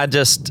 And I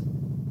just,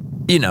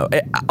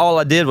 all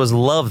I did was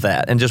love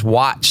that and just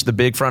watch the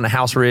big front of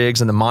house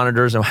rigs and the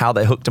monitors and how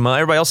they hooked them up.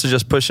 Everybody else is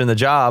just pushing the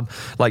job,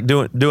 like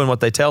doing what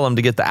they tell them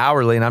to get the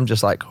hourly. And I'm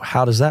just like,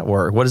 how does that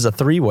work? What is a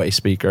 3-way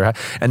speaker?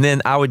 And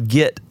then I would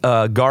get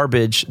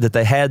garbage that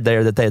they had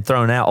there that they had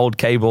thrown out, old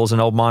cables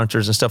and old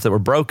monitors and stuff that were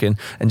broken,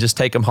 and just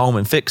take them home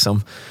and fix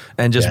them.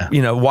 And just,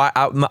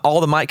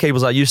 all the mic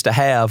cables I used to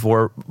have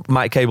were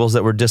mic cables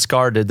that were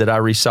discarded that I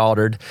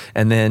resoldered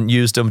and then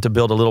used them to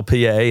build a little PA,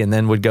 and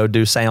then would go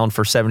do sound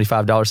for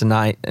 $75 a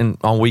night and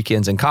on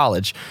weekends in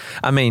college.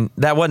 I mean,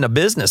 that wasn't a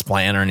business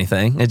plan or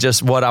anything. It's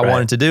just what I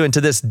wanted to do. And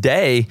to this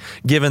day,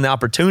 given the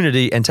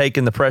opportunity and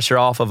taking the pressure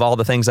off of all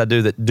the things I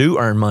do that do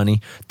earn money,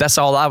 that's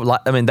all I would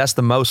like. I mean, that's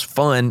the most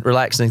fun,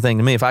 relaxing thing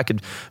to me. If I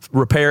could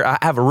repair, I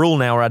have a rule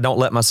now where I don't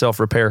let myself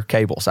repair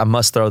cables. I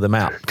must throw them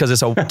out because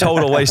it's a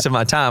total waste of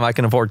my time. I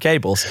can afford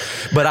cables,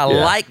 but I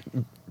like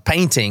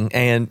painting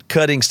and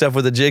cutting stuff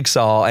with a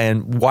jigsaw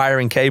and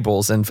wiring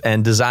cables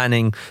and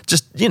designing,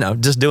 just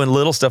doing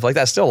little stuff like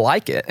that. I still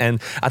like it.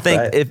 And I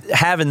think if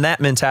having that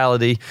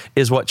mentality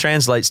is what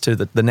translates to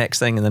the next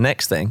thing and the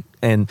next thing.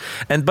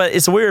 But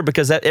it's weird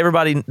because that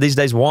everybody these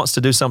days wants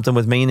to do something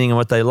with meaning and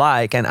what they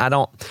like. And I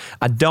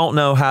don't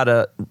know how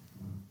to,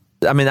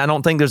 I mean, I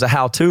don't think there's a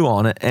how-to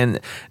on it. And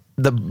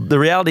the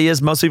reality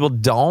is most people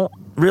don't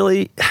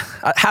really.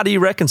 How do you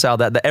reconcile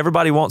that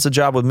everybody wants a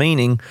job with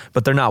meaning,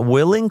 but they're not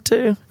willing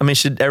to? I mean,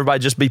 should everybody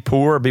just be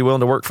poor or be willing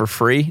to work for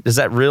free? Does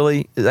that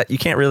really, you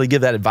can't really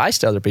give that advice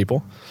to other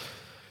people?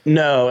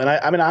 No. And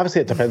I mean,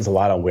 obviously it depends a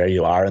lot on where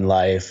you are in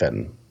life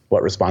and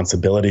what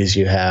responsibilities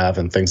you have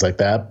and things like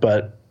that.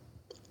 But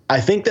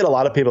I think that a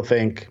lot of people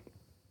think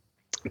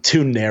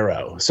too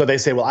narrow. So they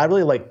say, well, I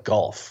really like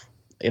golf.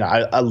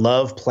 I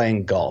love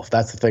playing golf.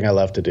 That's the thing I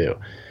love to do.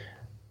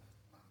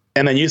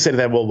 And then you say to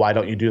them, well, why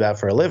don't you do that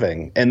for a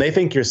living? And they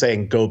think you're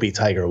saying, go be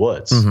Tiger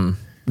Woods. Mm-hmm.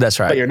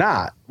 That's right. But you're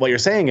not. What you're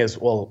saying is,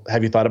 well,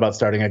 have you thought about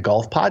starting a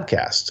golf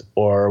podcast?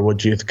 Or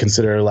would you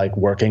consider like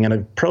working in a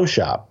pro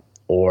shop?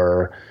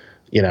 Or,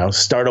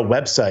 start a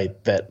website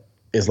that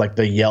is like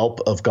the Yelp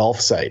of golf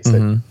sites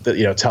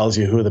that tells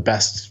you who the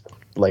best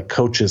like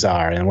coaches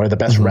are and where the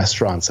best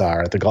restaurants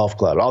are at the golf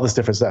club, all this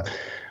different stuff.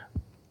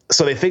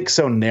 So they think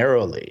so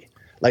narrowly.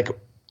 Like,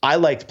 I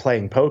liked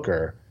playing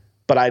poker,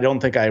 but I don't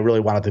think I really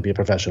wanted to be a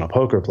professional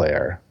poker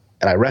player,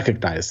 and I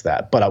recognized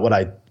that. But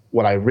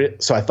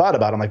so I thought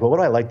about it. I'm like, well, what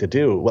do I like to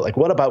do?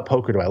 What about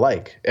poker do I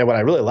like? And what I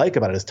really like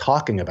about it is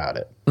talking about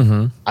it.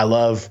 Mm-hmm. I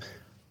love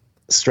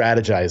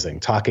strategizing,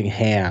 talking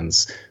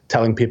hands,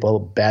 telling people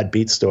bad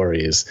beat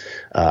stories.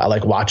 I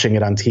like watching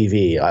it on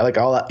TV. I like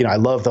all that. I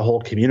love the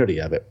whole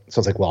community of it. So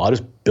it's like, well, I'll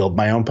just build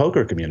my own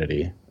poker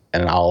community,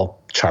 and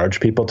I'll charge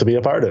people to be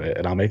a part of it,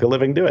 and I'll make a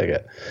living doing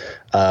it.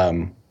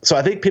 So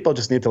I think people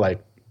just need to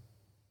like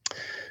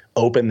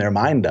open their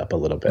mind up a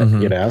little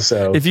bit,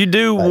 So if you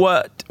do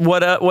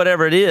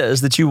whatever it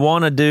is that you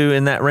want to do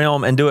in that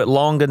realm and do it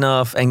long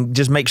enough and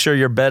just make sure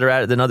you're better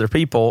at it than other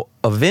people,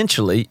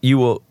 eventually you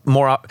will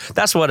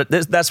that's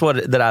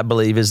what I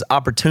believe is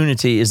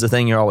opportunity is the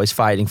thing you're always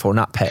fighting for,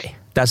 not pay.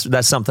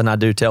 That's something I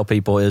do tell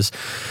people is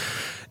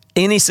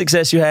any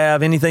success you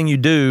have, anything you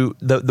do,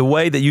 the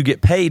way that you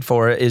get paid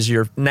for it is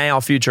your now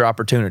future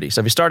opportunity.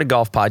 So if you start a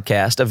golf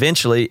podcast,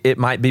 eventually it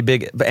might be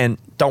big, and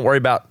don't worry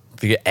about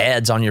if you get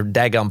ads on your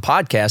daggum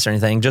podcast or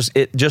anything,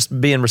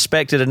 just being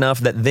respected enough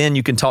that then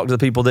you can talk to the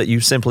people that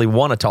you simply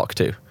want to talk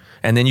to.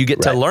 And then you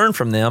get to learn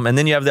from them, and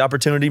then you have the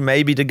opportunity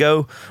maybe to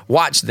go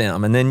watch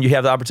them, and then you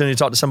have the opportunity to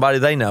talk to somebody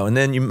they know, and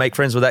then you make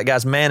friends with that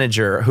guy's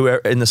manager who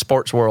in the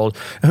sports world.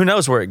 Who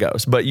knows where it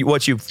goes? But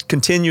what you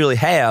continually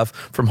have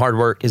from hard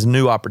work is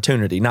new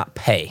opportunity, not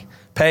pay.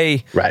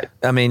 Pay, right.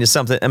 I mean, is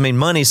something. I mean,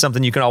 money is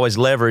something you can always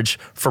leverage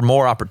for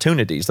more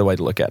opportunities. The way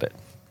to look at it.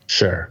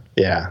 Sure.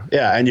 Yeah.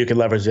 Yeah. And you can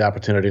leverage the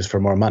opportunities for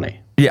more money.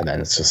 Yeah. And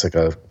then it's just like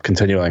a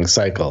continuing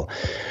cycle.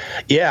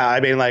 Yeah. I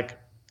mean, like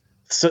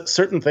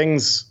certain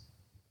things.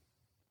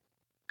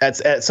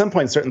 At some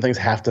point, certain things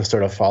have to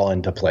sort of fall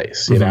into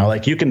place. You know,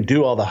 like you can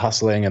do all the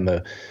hustling and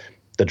the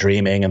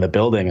dreaming and the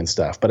building and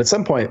stuff, but at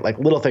some point, like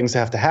little things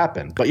have to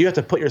happen. But you have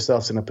to put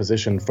yourselves in a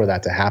position for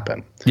that to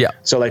happen. Yeah.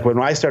 So like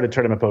when I started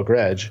Tournament Poker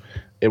Edge,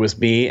 it was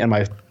me and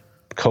my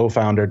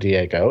co-founder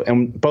Diego,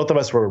 and both of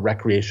us were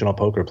recreational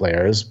poker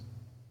players.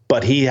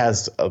 But he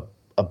has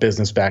a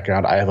business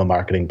background. I have a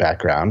marketing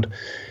background,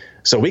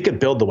 so we could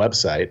build the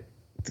website,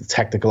 the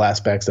technical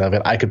aspects of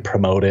it. I could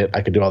promote it.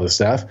 I could do all this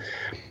stuff.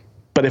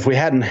 But if we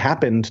hadn't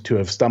happened to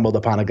have stumbled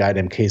upon a guy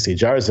named Casey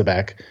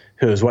Jarzabek,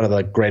 who is one of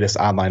the greatest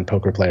online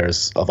poker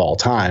players of all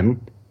time,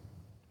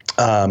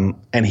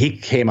 and he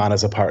came on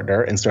as a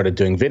partner and started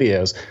doing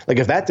videos, like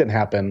if that didn't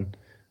happen,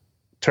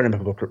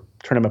 Tournament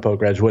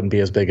Poker Edge wouldn't be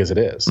as big as it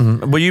is.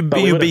 Well, you'd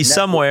be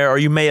somewhere, or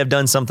you may have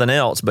done something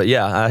else. But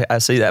yeah, I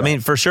see that. I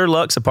mean, for sure,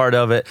 luck's a part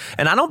of it.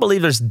 And I don't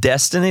believe there's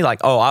destiny, like,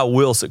 oh, I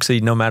will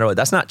succeed no matter what.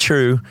 That's not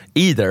true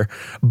either.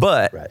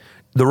 But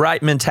the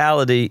right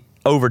mentality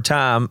over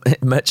time,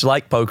 much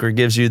like poker,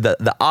 gives you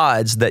the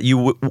odds that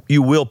you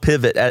will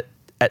pivot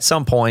at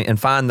some point and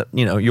find that,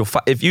 you know,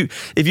 if you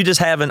just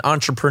have an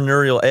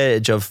entrepreneurial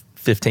edge of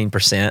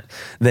 15%,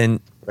 then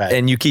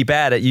and you keep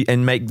at it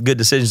and make good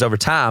decisions over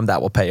time,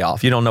 that will pay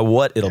off. You don't know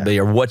what it'll be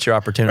or what your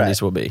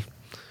opportunities will be.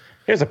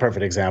 Here's a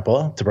perfect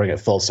example to bring it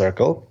full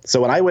circle.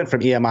 So when I went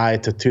from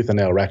EMI to Tooth and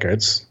Nail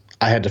Records,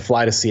 I had to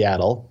fly to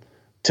Seattle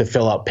to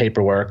fill out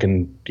paperwork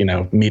and, you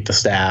know, meet the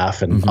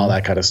staff and all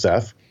that kind of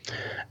stuff.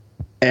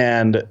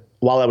 And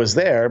while I was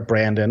there,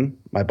 Brandon,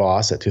 my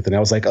boss at Tooth and Nail,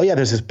 was like, oh yeah,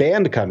 there's this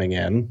band coming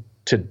in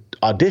to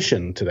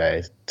audition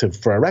today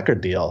for a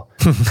record deal.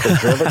 They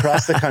drove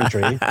across the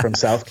country from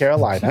South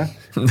Carolina,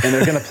 and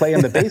they're going to play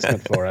in the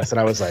basement for us. And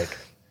I was like,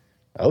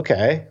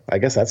 okay, I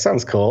guess that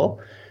sounds cool.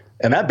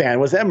 And that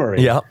band was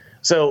Emery. Yeah.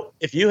 So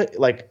if you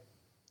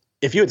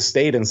had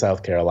stayed in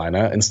South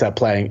Carolina and stopped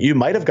playing, you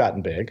might have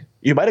gotten big.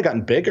 You might have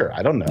gotten bigger.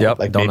 I don't know. Yep,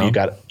 like maybe you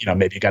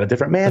got a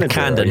different manager.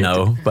 Kind of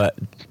know, but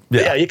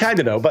yeah, you kind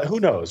of know, but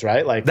who knows,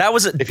 right? Like that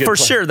was for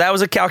sure. That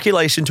was a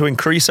calculation to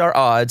increase our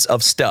odds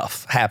of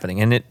stuff happening,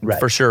 and it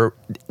for sure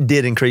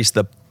did increase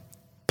the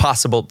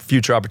possible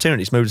future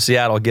opportunities. Move to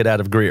Seattle, get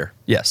out of Greer.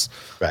 Yes.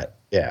 Right.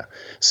 Yeah.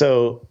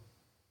 So,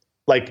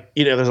 like,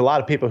 you know, there's a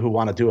lot of people who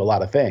want to do a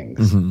lot of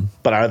things,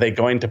 but are they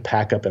going to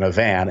pack up in a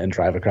van and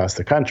drive across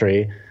the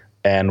country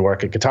and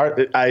work at Guitar?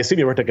 I assume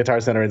you worked at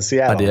Guitar Center in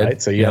Seattle,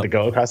 right? So you had to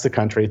go across the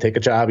country, take a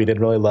job you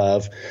didn't really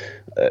love,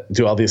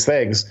 do all these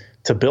things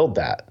to build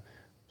that.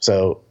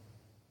 So,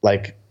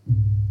 like,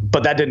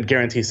 but that didn't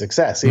guarantee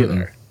success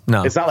either.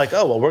 No. It's not like,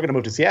 oh, well, we're going to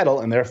move to Seattle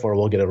and therefore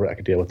we'll get a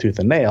record deal with Tooth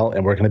and Nail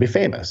and we're going to be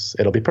famous.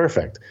 It'll be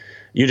perfect.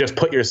 You just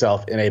put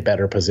yourself in a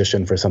better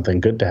position for something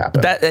good to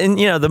happen. And,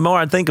 you know, the more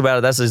I think about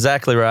it, that's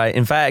exactly right.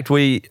 In fact,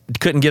 we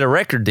couldn't get a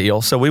record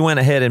deal, so we went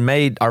ahead and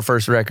made our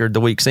first record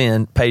the week's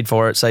end, paid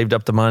for it, saved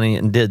up the money,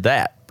 and did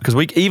that. Because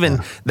we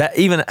even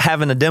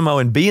having a demo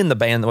and being the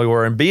band that we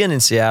were and being in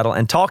Seattle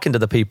and talking to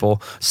the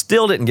people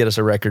still didn't get us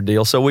a record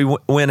deal. So we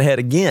went ahead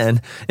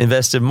again,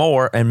 invested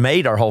more, and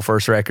made our whole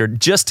first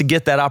record just to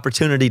get that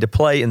opportunity to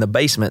play in the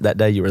basement that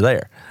day you were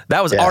there.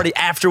 That was already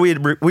after we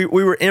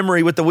were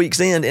Emery with the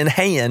week's end in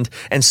hand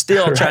and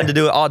still trying to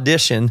do an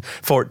audition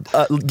for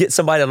get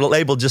somebody at a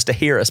label just to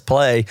hear us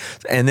play.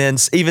 And then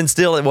even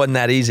still, it wasn't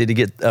that easy to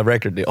get a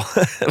record deal.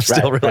 It was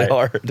still really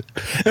hard.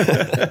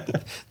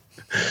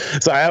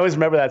 So I always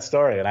remember that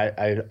story, and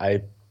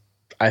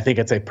I think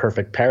it's a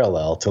perfect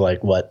parallel to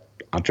like what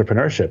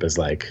entrepreneurship is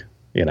like,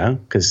 you know,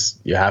 because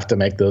you have to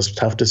make those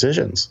tough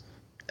decisions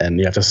and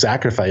you have to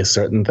sacrifice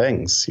certain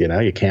things. You know,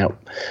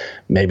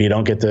 maybe you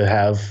don't get to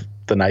have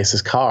the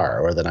nicest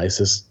car or the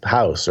nicest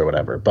house or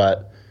whatever,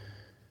 but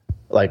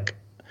like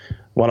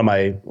one of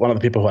the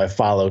people who I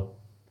follow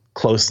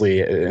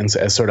closely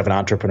as sort of an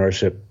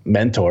entrepreneurship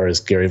mentor is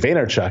Gary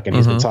Vaynerchuk, and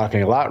he's been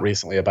talking a lot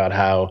recently about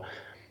how,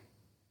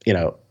 you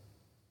know,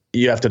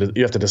 you have to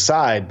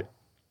decide,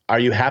 are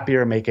you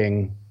happier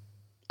making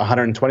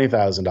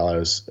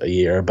 $120,000 a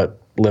year but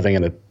living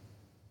in a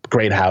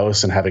great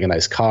house and having a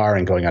nice car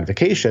and going on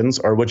vacations,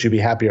 or would you be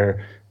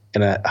happier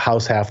in a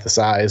house half the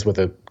size with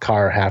a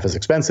car half as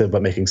expensive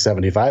but making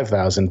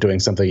 $75,000 doing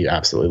something you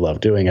absolutely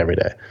love doing every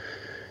day?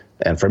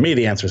 And for me,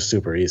 the answer is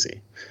super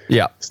easy.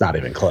 Yeah. It's not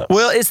even close.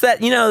 Well, it's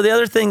that, you know, the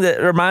other thing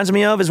that reminds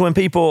me of is when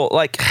people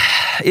like,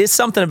 it's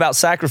something about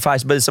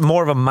sacrifice, but it's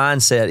more of a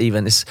mindset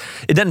even. It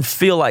doesn't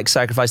feel like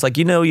sacrifice. Like,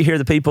 you know, you hear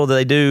the people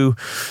that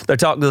they're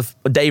talking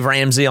to Dave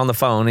Ramsey on the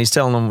phone. He's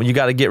telling them, you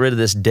got to get rid of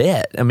this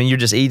debt. I mean, you're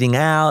just eating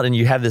out and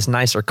you have this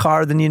nicer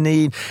car than you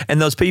need.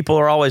 And those people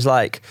are always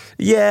like,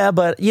 yeah,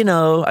 but, you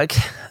know, I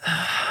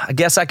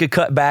guess I could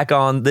cut back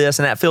on this.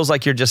 And that feels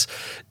like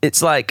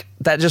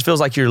that just feels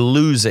like you're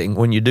losing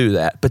when you do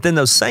that. But then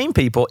those same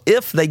people,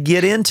 if they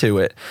get into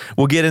it,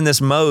 will get in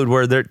this mode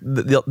where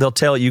they'll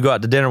tell you go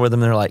out to dinner with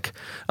them. And they're like,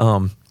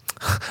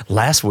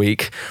 last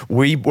week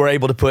we were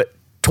able to put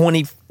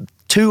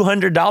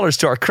 $200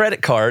 to our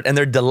credit card, and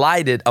they're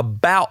delighted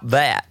about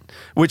that.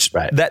 Which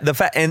that the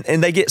fact,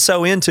 and they get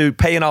so into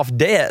paying off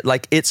debt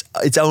like it's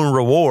its own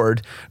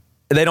reward.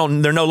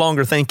 They're no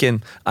longer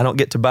thinking I don't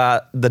get to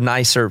buy the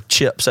nicer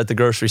chips at the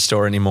grocery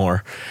store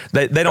anymore.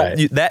 They don't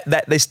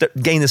they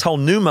gain this whole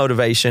new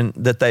motivation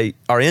that they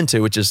are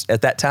into, which is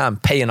at that time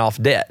paying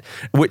off debt,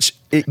 which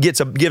it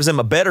gives them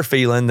a better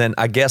feeling than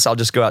I guess I'll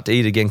just go out to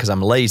eat again because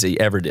I'm lazy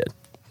ever did.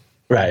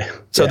 Right.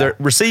 So they're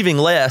receiving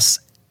less,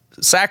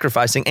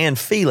 sacrificing, and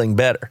feeling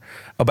better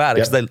about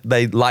it because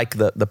they like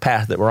the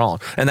path that we're on.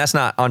 And that's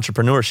not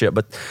entrepreneurship,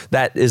 but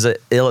that is an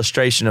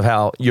illustration of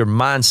how your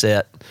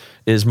mindset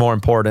is more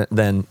important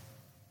than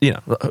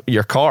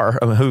your car.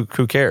 I mean, who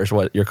cares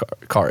what your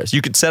car is?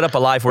 You could set up a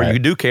life where you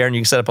do care, and you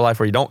can set up a life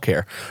where you don't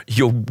care.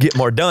 You'll get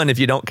more done if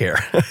you don't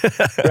care.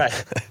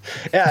 Right.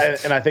 Yeah,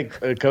 and I think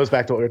it goes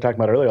back to what we were talking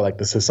about earlier, like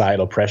the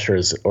societal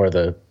pressures or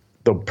the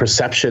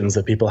perceptions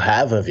that people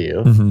have of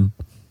you. Mm-hmm.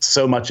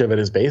 So much of it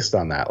is based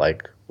on that.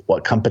 Like,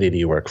 what company do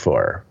you work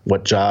for?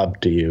 What job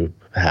do you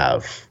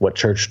have? What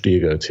church do you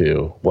go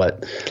to?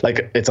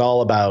 It's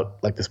all about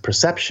like this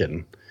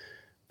perception.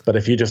 But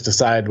if you just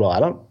decide, well, I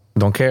don't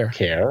care,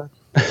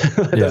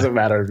 it doesn't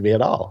matter to me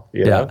at all.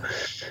 You know?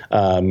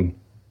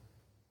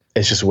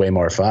 It's just way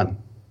more fun.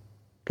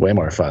 Way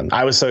more fun.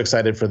 I was so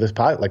excited for this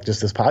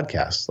this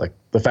podcast. Like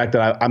the fact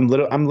that I'm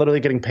literally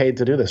getting paid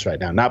to do this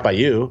right now. Not by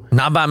you.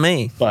 Not by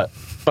me. But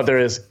there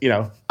is,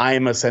 I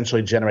am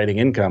essentially generating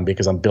income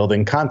because I'm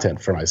building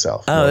content for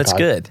myself. Oh, that's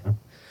good.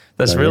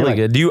 That's really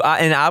good.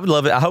 And I would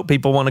love it. I hope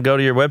people want to go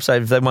to your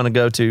website if they want to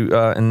go to,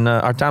 and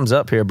our time's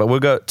up here, but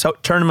we'll go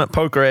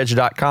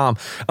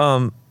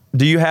tournamentpokeredge.com.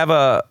 Do you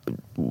have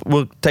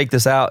we'll take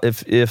this out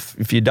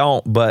if you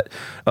don't, but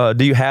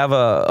do you have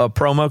a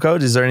promo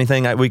code? Is there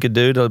anything that we could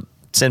do to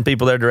send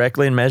people there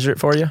directly and measure it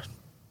for you?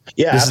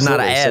 Yeah, this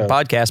absolutely. Is not an ad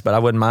podcast, but I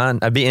wouldn't mind.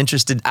 I'd be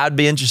interested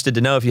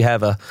to know if you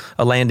have a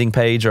landing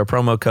page or a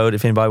promo code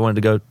if anybody wanted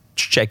to go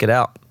check it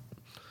out.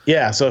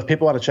 Yeah, so if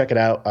people want to check it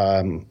out,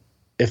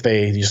 if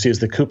they just use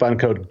the coupon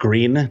code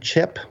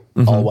GREENCHIP,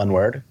 all one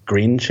word,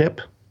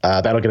 GREENCHIP,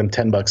 that'll get them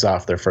 $10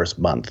 off their first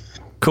month.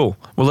 Cool.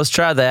 Well, let's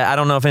try that. I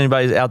don't know if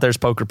anybody out there's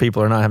poker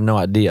people or not. I have no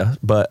idea.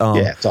 But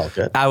it's all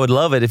good. I would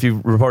love it if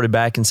you reported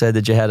back and said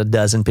that you had a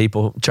dozen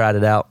people tried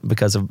it out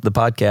because of the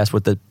podcast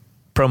with the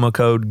promo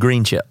code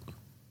GREENCHIP.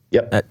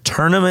 Yep. At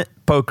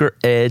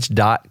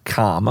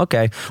tournamentpokeredge.com.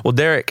 Okay. Well,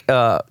 Derek,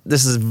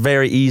 this is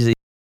very easy.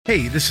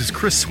 Hey, this is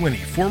Chris Swinney,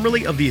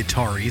 formerly of the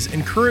Ataris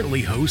and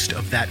currently host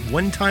of That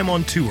One Time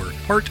on Tour,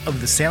 part of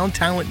the Sound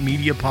Talent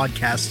Media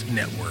Podcast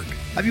Network.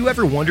 Have you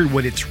ever wondered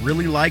what it's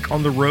really like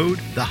on the road?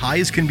 The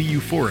highs can be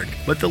euphoric,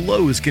 but the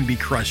lows can be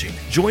crushing.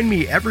 Join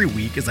me every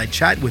week as I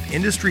chat with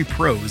industry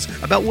pros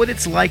about what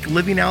it's like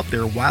living out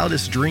their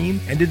wildest dream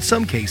and, in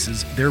some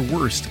cases, their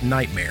worst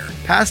nightmare.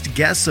 Past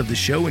guests of the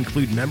show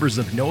include members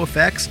of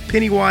NoFX,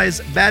 Pennywise,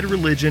 Bad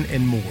Religion,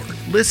 and more.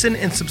 Listen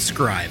and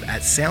subscribe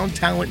at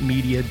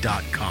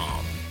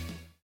soundtalentmedia.com.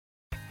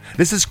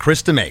 This is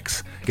Krista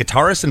Makes,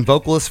 guitarist and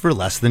vocalist for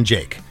Less Than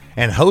Jake,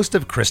 and host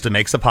of Krista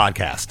Makes a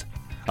Podcast,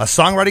 a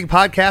songwriting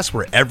podcast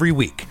where every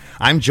week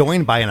I'm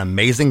joined by an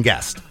amazing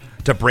guest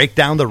to break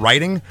down the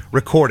writing,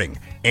 recording,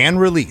 and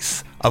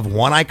release of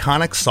one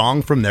iconic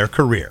song from their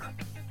career.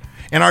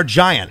 In our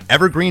giant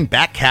evergreen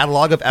back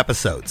catalog of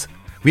episodes,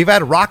 we've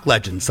had rock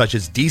legends such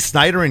as Dee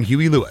Snider and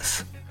Huey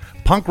Lewis,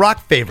 punk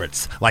rock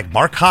favorites like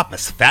Mark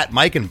Hoppus, Fat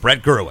Mike, and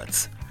Brett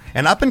Gurewitz,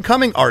 and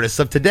up-and-coming artists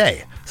of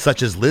today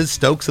such as Liz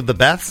Stokes of the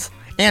Beths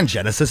and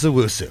Genesis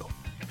Owusu.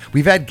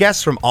 We've had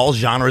guests from all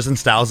genres and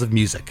styles of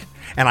music,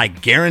 and I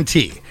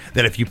guarantee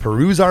that if you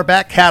peruse our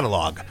back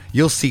catalog,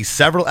 you'll see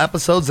several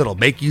episodes that'll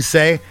make you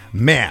say,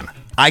 man,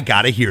 I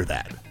gotta hear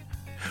that.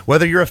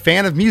 Whether you're a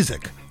fan of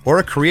music or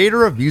a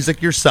creator of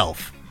music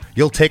yourself,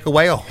 you'll take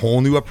away a whole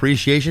new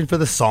appreciation for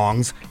the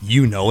songs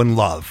you know and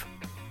love.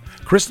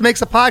 Krista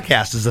Makes a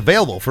Podcast is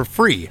available for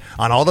free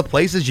on all the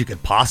places you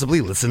could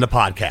possibly listen to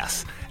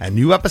podcasts, and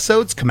new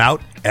episodes come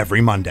out every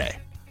Monday.